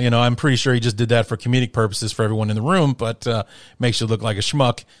 oh, I'm pretty sure he just did that for comedic purposes for everyone in the room, but makes you look like a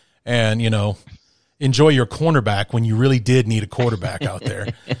schmuck. And, enjoy your cornerback when you really did need a quarterback out there.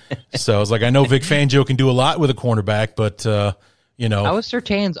 So I was like, I know Vic Fangio can do a lot with a cornerback, but, How was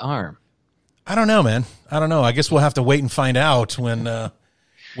Surtain's arm? I don't know, man. I don't know. I guess we'll have to wait and find out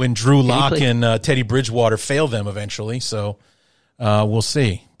when Drew Lock and Teddy Bridgewater fail them eventually. So we'll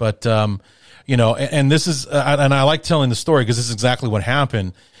see. But, and this is, and I like telling the story because this is exactly what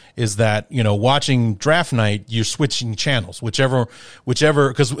happened. Is that, watching draft night, you're switching channels, whichever,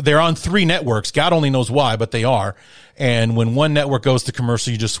 because they're on 3 networks. God only knows why, but they are. And when one network goes to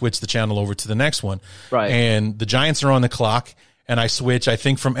commercial, you just switch the channel over to the next one. Right. And the Giants are on the clock, and I switch, I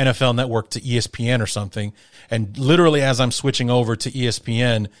think, from NFL Network to ESPN or something. And literally as I'm switching over to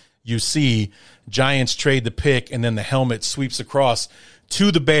ESPN, you see Giants trade the pick, and then the helmet sweeps across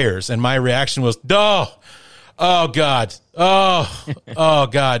to the Bears. And my reaction was, oh God. Oh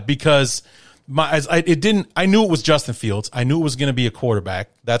God. Because I knew it was Justin Fields. I knew it was going to be a quarterback.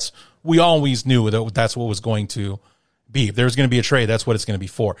 We always knew that's what was going to be. If there's going to be a trade, that's what it's going to be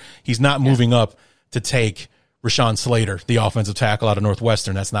for. He's not moving up to take Rashawn Slater, the offensive tackle out of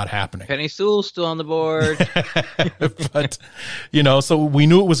Northwestern. That's not happening. Penny Sewell's still on the board. But, so we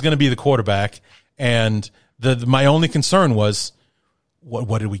knew it was going to be the quarterback. And my only concern was,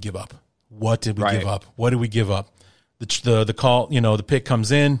 what did we give up? What did we give up? What did we give up? The call, the pick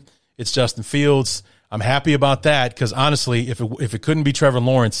comes in. It's Justin Fields. I'm happy about that because honestly, if it couldn't be Trevor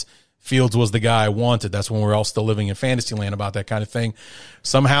Lawrence, Fields was the guy I wanted. That's when we're all still living in fantasy land about that kind of thing.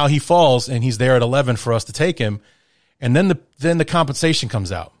 Somehow he falls and he's there at 11 for us to take him. And then the compensation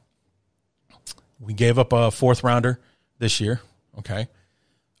comes out. We gave up a 4th rounder this year. Okay.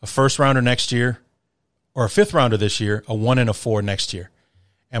 A 1st rounder next year, or a 5th rounder this year, a 1 and a 4 next year.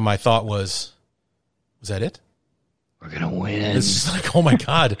 And my thought was that it? We're going to win. It's just like, oh my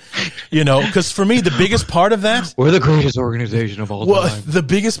God. Because for me, the biggest part of that. We're the greatest organization of all time. The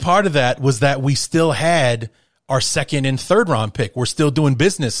biggest part of that was that we still had our 2nd and 3rd round pick. We're still doing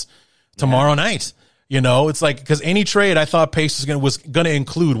business tomorrow night. It's like, because any trade I thought Pace was going to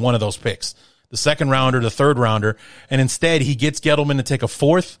include one of those picks, the 2nd rounder, the 3rd rounder. And instead he gets Gettleman to take a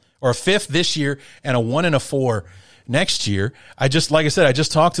 4th or a 5th this year and a 1 and a 4 next year. Like I said, I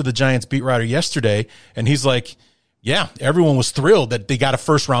just talked to the Giants beat writer yesterday, and he's like, yeah, everyone was thrilled that they got a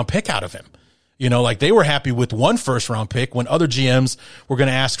 1st round pick out of him. Like they were happy with 1 1st round pick when other GMs were going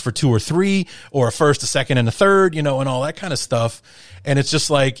to ask for 2 or 3 or a 1st, a 2nd, and a 3rd, and all that kind of stuff. And it's just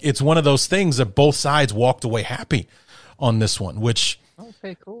like, it's one of those things that both sides walked away happy on this one, which,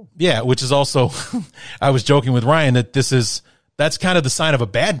 okay, cool. Yeah, which is also, I was joking with Ryan that that's kind of the sign of a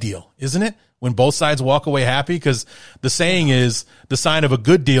bad deal, isn't it? When both sides walk away happy, because the saying is the sign of a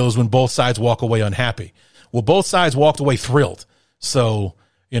good deal is when both sides walk away unhappy. Well, both sides walked away thrilled. So,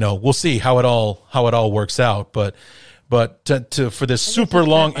 we'll see how it all works out. But But for this super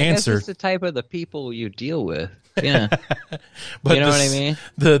long I guess answer, it's the type of the people you deal with. Yeah. but You know what I mean?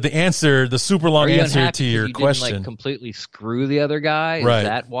 The answer, the super long Are you answer unhappy to your you question, didn't, like, completely screw the other guy? Right. Is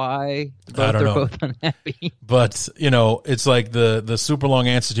that why I don't they're know. both unhappy? but it's like the super long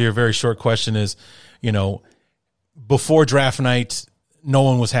answer to your very short question is, before draft night, no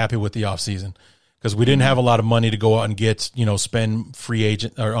one was happy with the offseason because we didn't have a lot of money to go out and get, spend free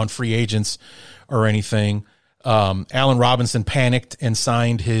agent or on free agents or anything. Allen Robinson panicked and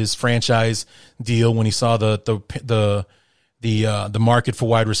signed his franchise deal when he saw the market for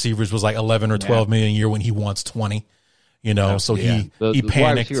wide receivers was like 11 or 12 million a year when he wants 20. So he the wide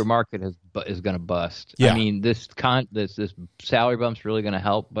panicked. receiver market is going to bust. Yeah. I mean, this salary bump's really going to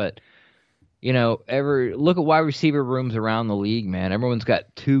help, but look at wide receiver rooms around the league, man. Everyone's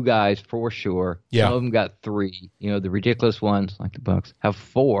got 2 guys for sure. Yeah. Some of them got 3. The ridiculous ones like the Bucs have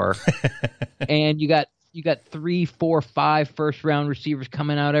 4, and you got 3, 4, 5 first round receivers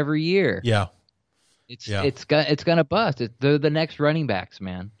coming out every year. Yeah. It's gonna bust. They're the next running backs,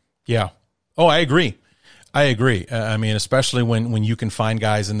 man. Yeah. Oh, I agree. I mean, especially when you can find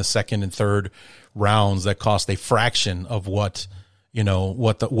guys in the second and third rounds that cost a fraction of what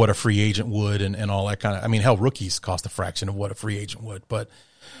a free agent would and all that kind of. I mean, hell, rookies cost a fraction of what a free agent would. But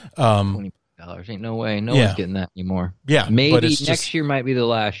 $20 ain't no way. No one's getting that anymore. Yeah, maybe but it's next year might be the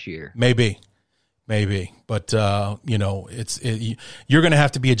last year. Maybe, but you're going to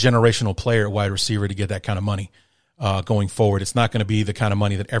have to be a generational player at wide receiver to get that kind of money going forward. It's not going to be the kind of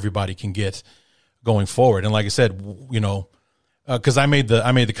money that everybody can get going forward. And like I said, because I made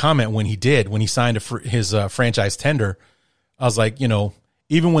the comment when he signed his franchise tender, I was like,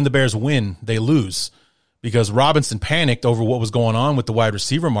 even when the Bears win, they lose because Robinson panicked over what was going on with the wide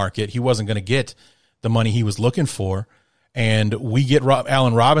receiver market. He wasn't going to get the money he was looking for. And we get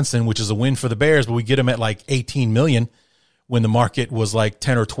Allen Robinson, which is a win for the Bears, but we get him at like 18 million when the market was like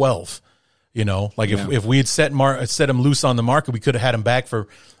 10 or 12. If we had set him loose on the market, we could have had him back for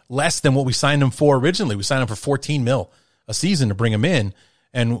less than what we signed him for originally. We signed him for 14 mil a season to bring him in.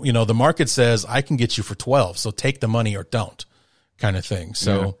 And, the market says I can get you for 12. So take the money or don't kind of thing.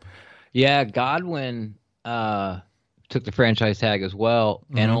 So, yeah, Godwin took the franchise tag as well.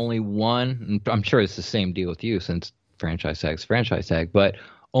 And only one, and I'm sure it's the same deal with you since franchise tag, but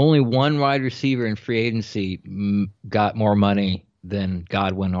only one wide receiver in free agency got more money than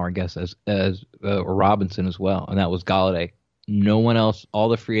Godwin, or I guess as Robinson as well, and that was Golladay. No one else, all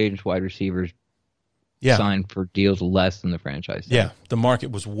the free agents wide receivers signed for deals less than the franchise tag. Yeah, the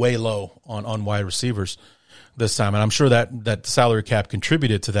market was way low on wide receivers this time, and I'm sure that salary cap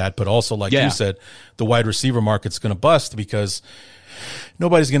contributed to that, but also like you said, the wide receiver market's going to bust because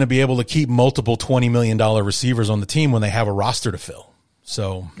nobody's going to be able to keep multiple $20 million receivers on the team when they have a roster to fill.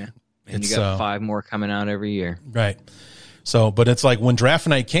 So and you got 5 more coming out every year. Right. So, but it's like when draft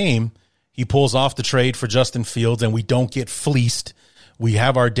night came, he pulls off the trade for Justin Fields and we don't get fleeced. We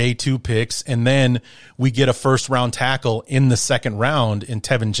have our day 2 picks and then we get a first round tackle in the second round in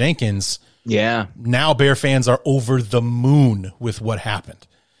Tevin Jenkins. Yeah. Now Bear fans are over the moon with what happened.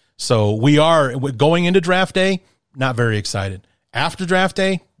 So we are going into draft day, not very excited. After draft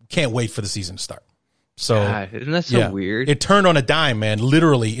day, can't wait for the season to start. So God, isn't that so weird? It turned on a dime, man,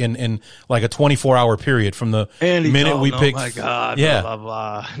 literally in like a 24-hour period from the minute we picked. Oh my God, yeah. blah, blah,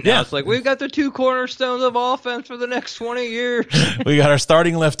 blah. Now it's like, we've got the 2 cornerstones of offense for the next 20 years. We got our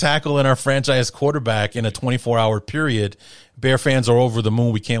starting left tackle and our franchise quarterback in a 24-hour period. Bear fans are over the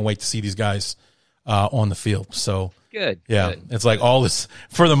moon. We can't wait to see these guys on the field. So good. Yeah, good. it's like all is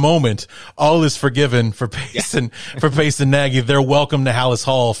for the moment. All is forgiven for Pace and Nagy. They're welcome to Hallis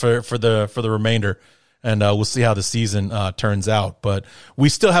Hall for the remainder, and we'll see how the season turns out. But we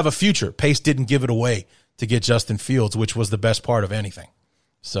still have a future. Pace didn't give it away to get Justin Fields, which was the best part of anything.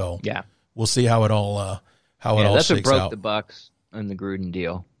 So we'll see how it all that's shakes what broke out. the Bucs and the Gruden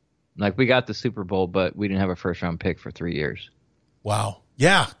deal. Like, we got the Super Bowl, but we didn't have a first round pick for 3 years. Wow.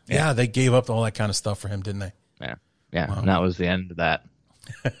 Yeah. They gave up all that kind of stuff for him, didn't they? Yeah, Wow. And that was the end of that.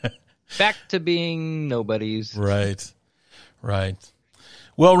 Back to being nobodies. Right.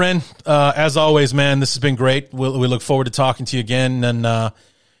 Well, Ren, as always, man, this has been great. We look forward to talking to you again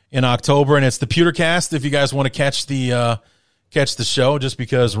in October, and it's the Pewtercast. If you guys want to catch the show, just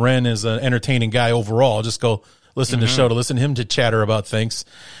because Ren is an entertaining guy overall, just go listen to the show to listen to him to chatter about things.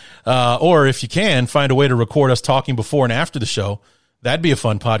 Or if you can, find a way to record us talking before and after the show. That'd be a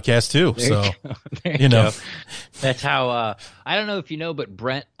fun podcast too. There you go. That's how, I don't know if you know, but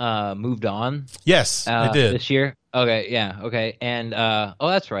Brent moved on. Yes, I did. This year. Okay. Yeah. Okay. And,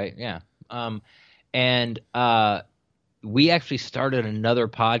 that's right. Yeah. And we actually started another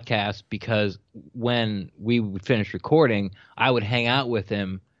podcast because when we would finish recording, I would hang out with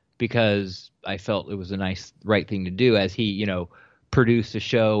him because I felt it was a nice, right thing to do as he, produced the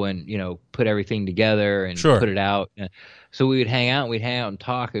show and, put everything together and Sure. put it out. So we would hang out and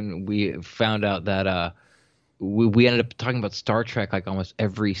talk, and we found out that we ended up talking about Star Trek like almost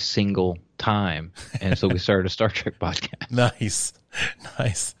every single time. And so we started a Star Trek podcast.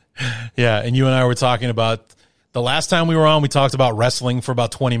 Nice. Yeah, and you and I were talking about the last time we were on, we talked about wrestling for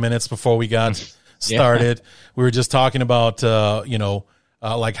about 20 minutes before we got started. We were just talking about,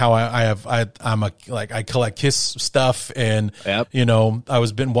 like how I collect Kiss stuff, and I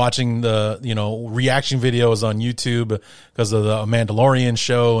was been watching the reaction videos on YouTube because of the Mandalorian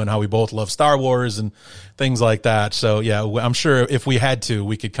show and how we both love Star Wars and things like that. So yeah, I'm sure if we had to,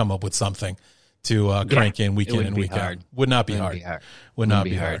 we could come up with something to crank in week in and week out. Would not be hard. Would not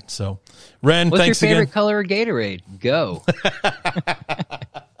be hard. So, Ren, what's thanks your favorite again. color of Gatorade? Go.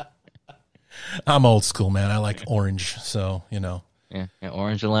 I'm old school, man. I like orange. So Yeah,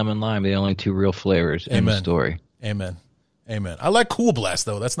 orange and lemon lime, the only two real flavors in the story. Amen. I like Cool Blast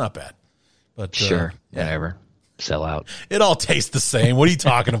though. That's not bad. But sure, whatever. Sell out. It all tastes the same. What are you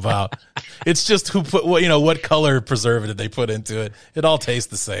talking about? It's just who put what color preservative they put into it. It all tastes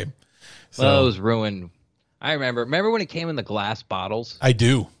the same. So, well, it was ruined. I remember when it came in the glass bottles? I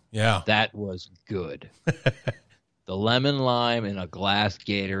do. Yeah. That was good. The lemon lime in a glass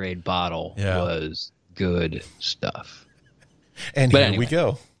Gatorade bottle was good stuff. And here we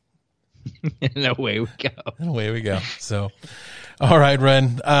go. And away we go. So, all right,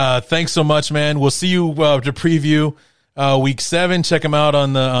 Ren. Thanks so much, man. We'll see you to preview week 7. Check them out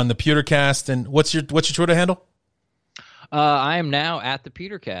on the Pewtercast. And what's your Twitter handle? I am now at the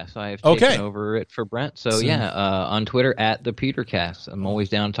Pewtercast. I have taken over it for Brent. So on Twitter at the Pewtercast. I'm always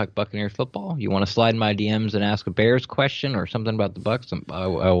down to talk Buccaneers football. You want to slide in my DMs and ask a Bears question or something about the Bucs? I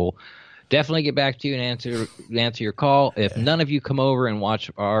will definitely get back to you and answer your call. If none of you come over and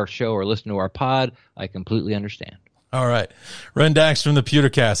watch our show or listen to our pod, I completely understand. All right, Ren Daxt from the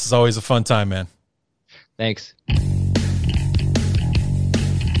Pewtercast. It's always a fun time, man. Thanks.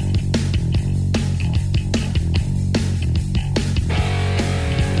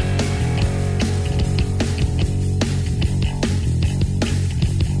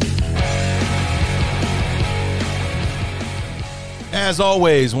 As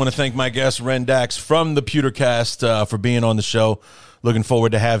always, want to thank my guest, Ren Daxt from the Pewtercast, for being on the show. Looking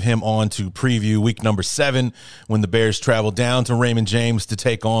forward to have him on to preview week number 7 when the Bears travel down to Raymond James to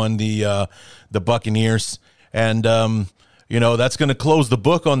take on the Buccaneers. And, that's going to close the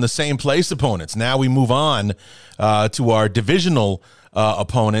book on the same place opponents. Now we move on to our divisional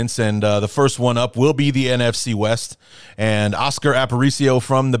opponents, and the first one up will be the NFC West, and Oscar Aparicio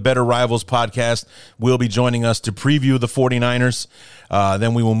from the Better Rivals podcast will be joining us to preview the 49ers.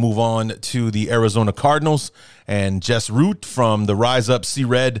 Then we will move on to the Arizona Cardinals, and Jess Root from the Rise Up See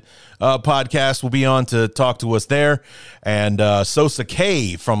Red podcast will be on to talk to us there, and Sosa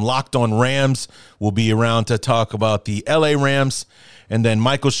K from Locked on Rams will be around to talk about the LA Rams, and then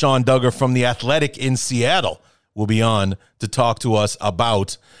Michael Sean Duggar from The Athletic in Seattle will be on to talk to us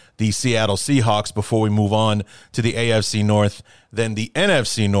about the Seattle Seahawks before we move on to the AFC North, then the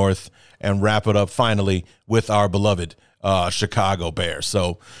NFC North, and wrap it up finally with our beloved Chicago Bears.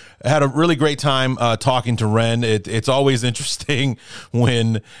 So I had a really great time talking to Ren. It's always interesting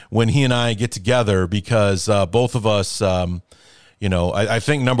when he and I get together because both of us, I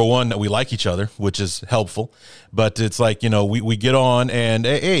think, number one, that we like each other, which is helpful. But it's like, we get on and,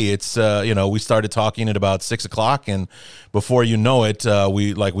 hey, it's, we started talking at about 6 o'clock. And before you know it,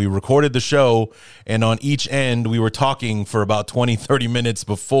 we recorded the show. And on each end, we were talking for about 20, 30 minutes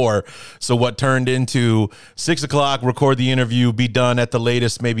before. So what turned into 6 o'clock, record the interview, be done at the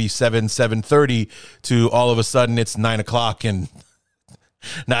latest, maybe 7:30, to all of a sudden it's 9 o'clock. And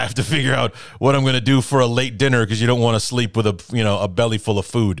now I have to figure out what I'm going to do for a late dinner because you don't want to sleep with a belly full of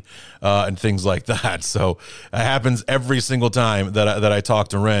food and things like that. So it happens every single time that I talk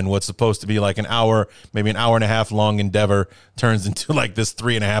to Ren. What's supposed to be like an hour, maybe an hour and a half long endeavor turns into like this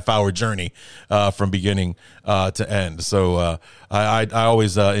 3.5 hour journey from beginning to end. So I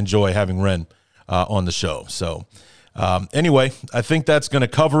always enjoy having Ren on the show. So. Anyway, I think that's going to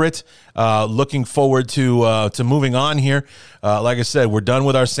cover it. Looking forward to moving on here. Like I said, we're done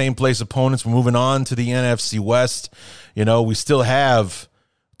with our same place opponents. We're moving on to the NFC West. We still have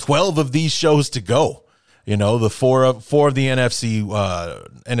 12 of these shows to go. The four of the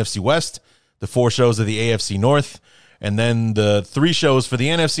NFC West, the 4 shows of the AFC North, and then the 3 shows for the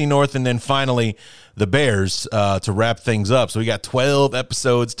NFC North, and then finally the Bears to wrap things up. So we got 12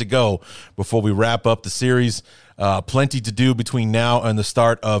 episodes to go before we wrap up the series. Plenty to do between now and the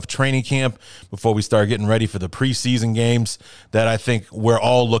start of training camp before we start getting ready for the preseason games that I think we're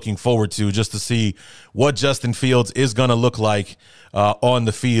all looking forward to, just to see what Justin Fields is going to look like on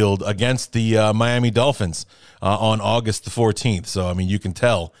the field against the Miami Dolphins on August the 14th. So, I mean, you can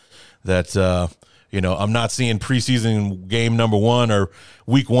tell that, I'm not seeing preseason game number 1 or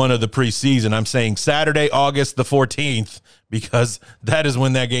week 1 of the preseason. I'm saying Saturday, August the 14th, because that is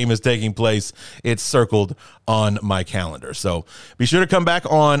when that game is taking place. It's circled on my calendar. So be sure to come back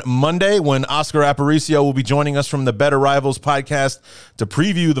on Monday when Oscar Aparicio will be joining us from the Better Rivals podcast to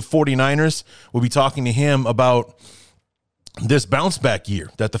preview the 49ers. We'll be talking to him about this bounce back year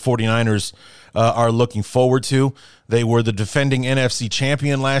that the 49ers are looking forward to. They were the defending NFC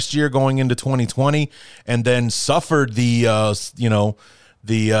champion last year going into 2020 and then suffered the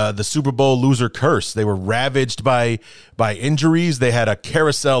Super Bowl loser curse. They were ravaged by injuries. They had a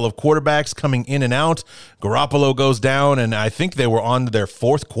carousel of quarterbacks coming in and out. Garoppolo goes down, and I think they were on their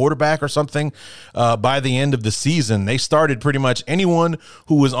 4th quarterback or something by the end of the season. They started pretty much anyone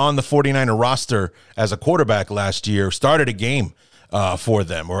who was on the 49er roster as a quarterback last year started a game for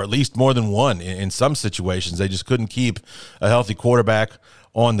them, or at least more than one in some situations. They just couldn't keep a healthy quarterback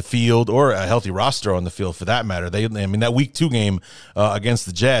on the field, or a healthy roster on the field for that matter. That week 2 game against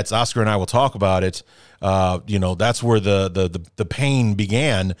the Jets, Oscar and I will talk about it. That's where the pain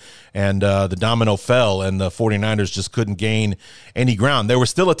began, and the domino fell, and the 49ers just couldn't gain any ground. They were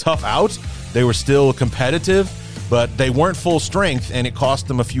still a tough out. They were still competitive, but they weren't full strength, and it cost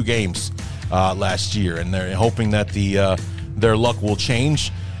them a few games last year. And they're hoping that their luck will change,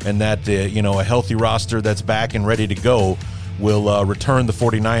 and that a healthy roster that's back and ready to go will return the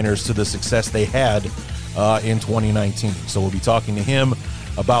 49ers to the success they had in 2019. So we'll be talking to him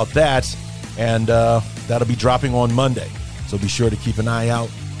about that, and that'll be dropping on Monday. So be sure to keep an eye out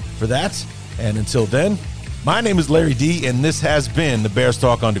for that. And until then, my name is Larry D, and this has been the Bears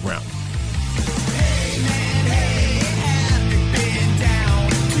Talk Underground.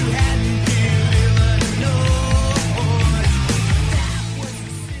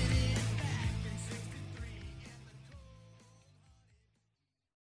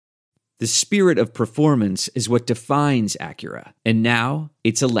 The spirit of performance is what defines Acura, and now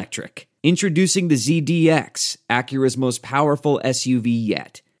it's electric. Introducing the ZDX, Acura's most powerful SUV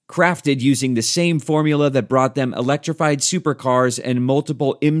yet. Crafted using the same formula that brought them electrified supercars and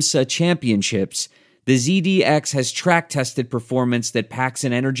multiple IMSA championships, the ZDX has track-tested performance that packs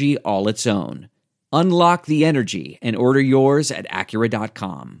an energy all its own. Unlock the energy and order yours at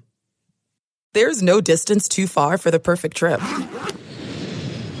Acura.com. There's no distance too far for the perfect trip.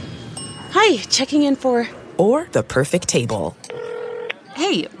 Hi, checking in for... Or the perfect table.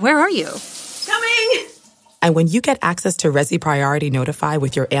 Hey, where are you? Coming! And when you get access to Resi Priority Notify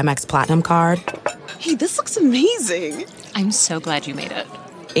with your Amex Platinum card... Hey, this looks amazing. I'm so glad you made it.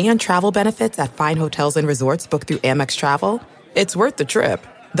 And travel benefits at fine hotels and resorts booked through Amex Travel, it's worth the trip.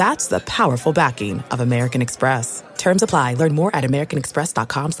 That's the powerful backing of American Express. Terms apply. Learn more at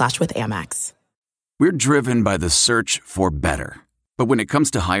americanexpress.com/withAmex. We're driven by the search for better. But when it comes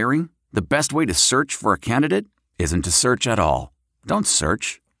to hiring, the best way to search for a candidate isn't to search at all. Don't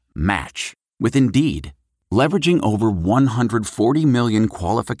search. Match. With Indeed. Leveraging over 140 million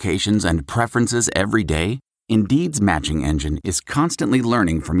qualifications and preferences every day, Indeed's matching engine is constantly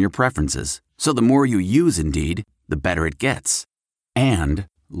learning from your preferences. So the more you use Indeed, the better it gets. And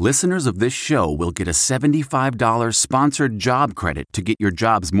listeners of this show will get a $75 sponsored job credit to get your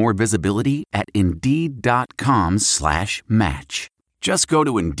jobs more visibility at Indeed.com/match. Just go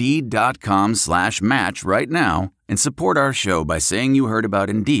to Indeed.com/match right now and support our show by saying you heard about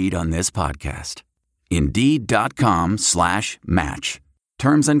Indeed on this podcast. Indeed.com/match.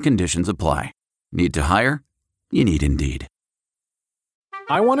 Terms and conditions apply. Need to hire? You need Indeed.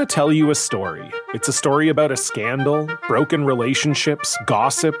 I want to tell you a story. It's a story about a scandal, broken relationships,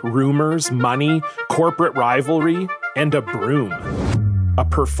 gossip, rumors, money, corporate rivalry, and a broom. A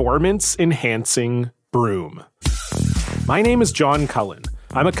performance-enhancing broom. My name is John Cullen.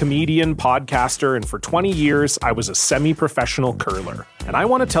 I'm a comedian, podcaster, and for 20 years, I was a semi-professional curler. And I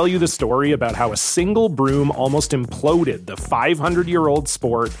want to tell you the story about how a single broom almost imploded the 500-year-old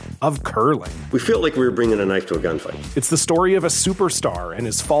sport of curling. We felt like we were bringing a knife to a gunfight. It's the story of a superstar and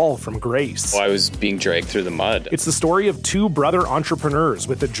his fall from grace. I was being dragged through the mud. It's the story of two brother entrepreneurs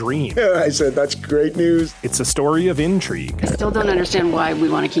with a dream. I said, that's great news. It's a story of intrigue. I still don't understand why we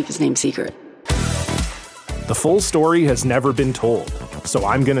want to keep his name secret. The full story has never been told, so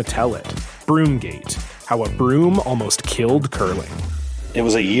I'm going to tell it. Broomgate, how a broom almost killed curling. It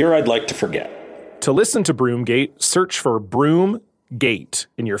was a year I'd like to forget. To listen to Broomgate, search for Broomgate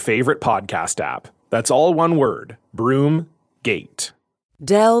in your favorite podcast app. That's all one word, Broomgate.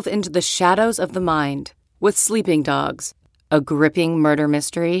 Delve into the shadows of the mind with Sleeping Dogs, a gripping murder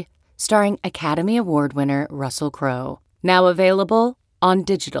mystery starring Academy Award winner Russell Crowe. Now available on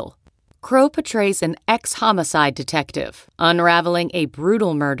digital. Crowe portrays an ex-homicide detective unraveling a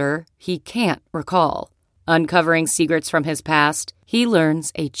brutal murder he can't recall. Uncovering secrets from his past, he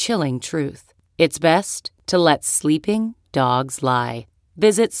learns a chilling truth. It's best to let sleeping dogs lie.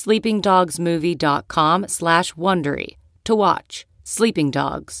 Visit sleepingdogsmovie.com/Wondery to watch Sleeping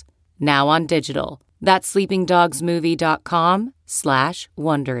Dogs, now on digital. That's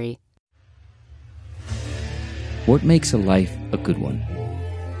sleepingdogsmovie.com/Wondery. What makes a life a good one?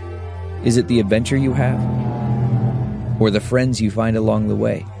 Is it the adventure you have? Or the friends you find along the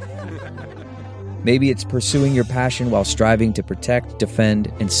way? Maybe it's pursuing your passion while striving to protect,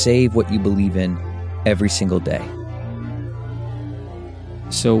 defend, and save what you believe in every single day.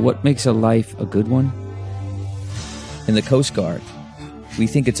 So what makes a life a good one? In the Coast Guard, we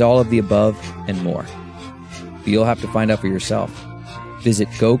think it's all of the above and more. But you'll have to find out for yourself. Visit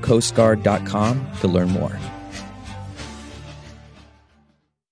gocoastguard.com to learn more.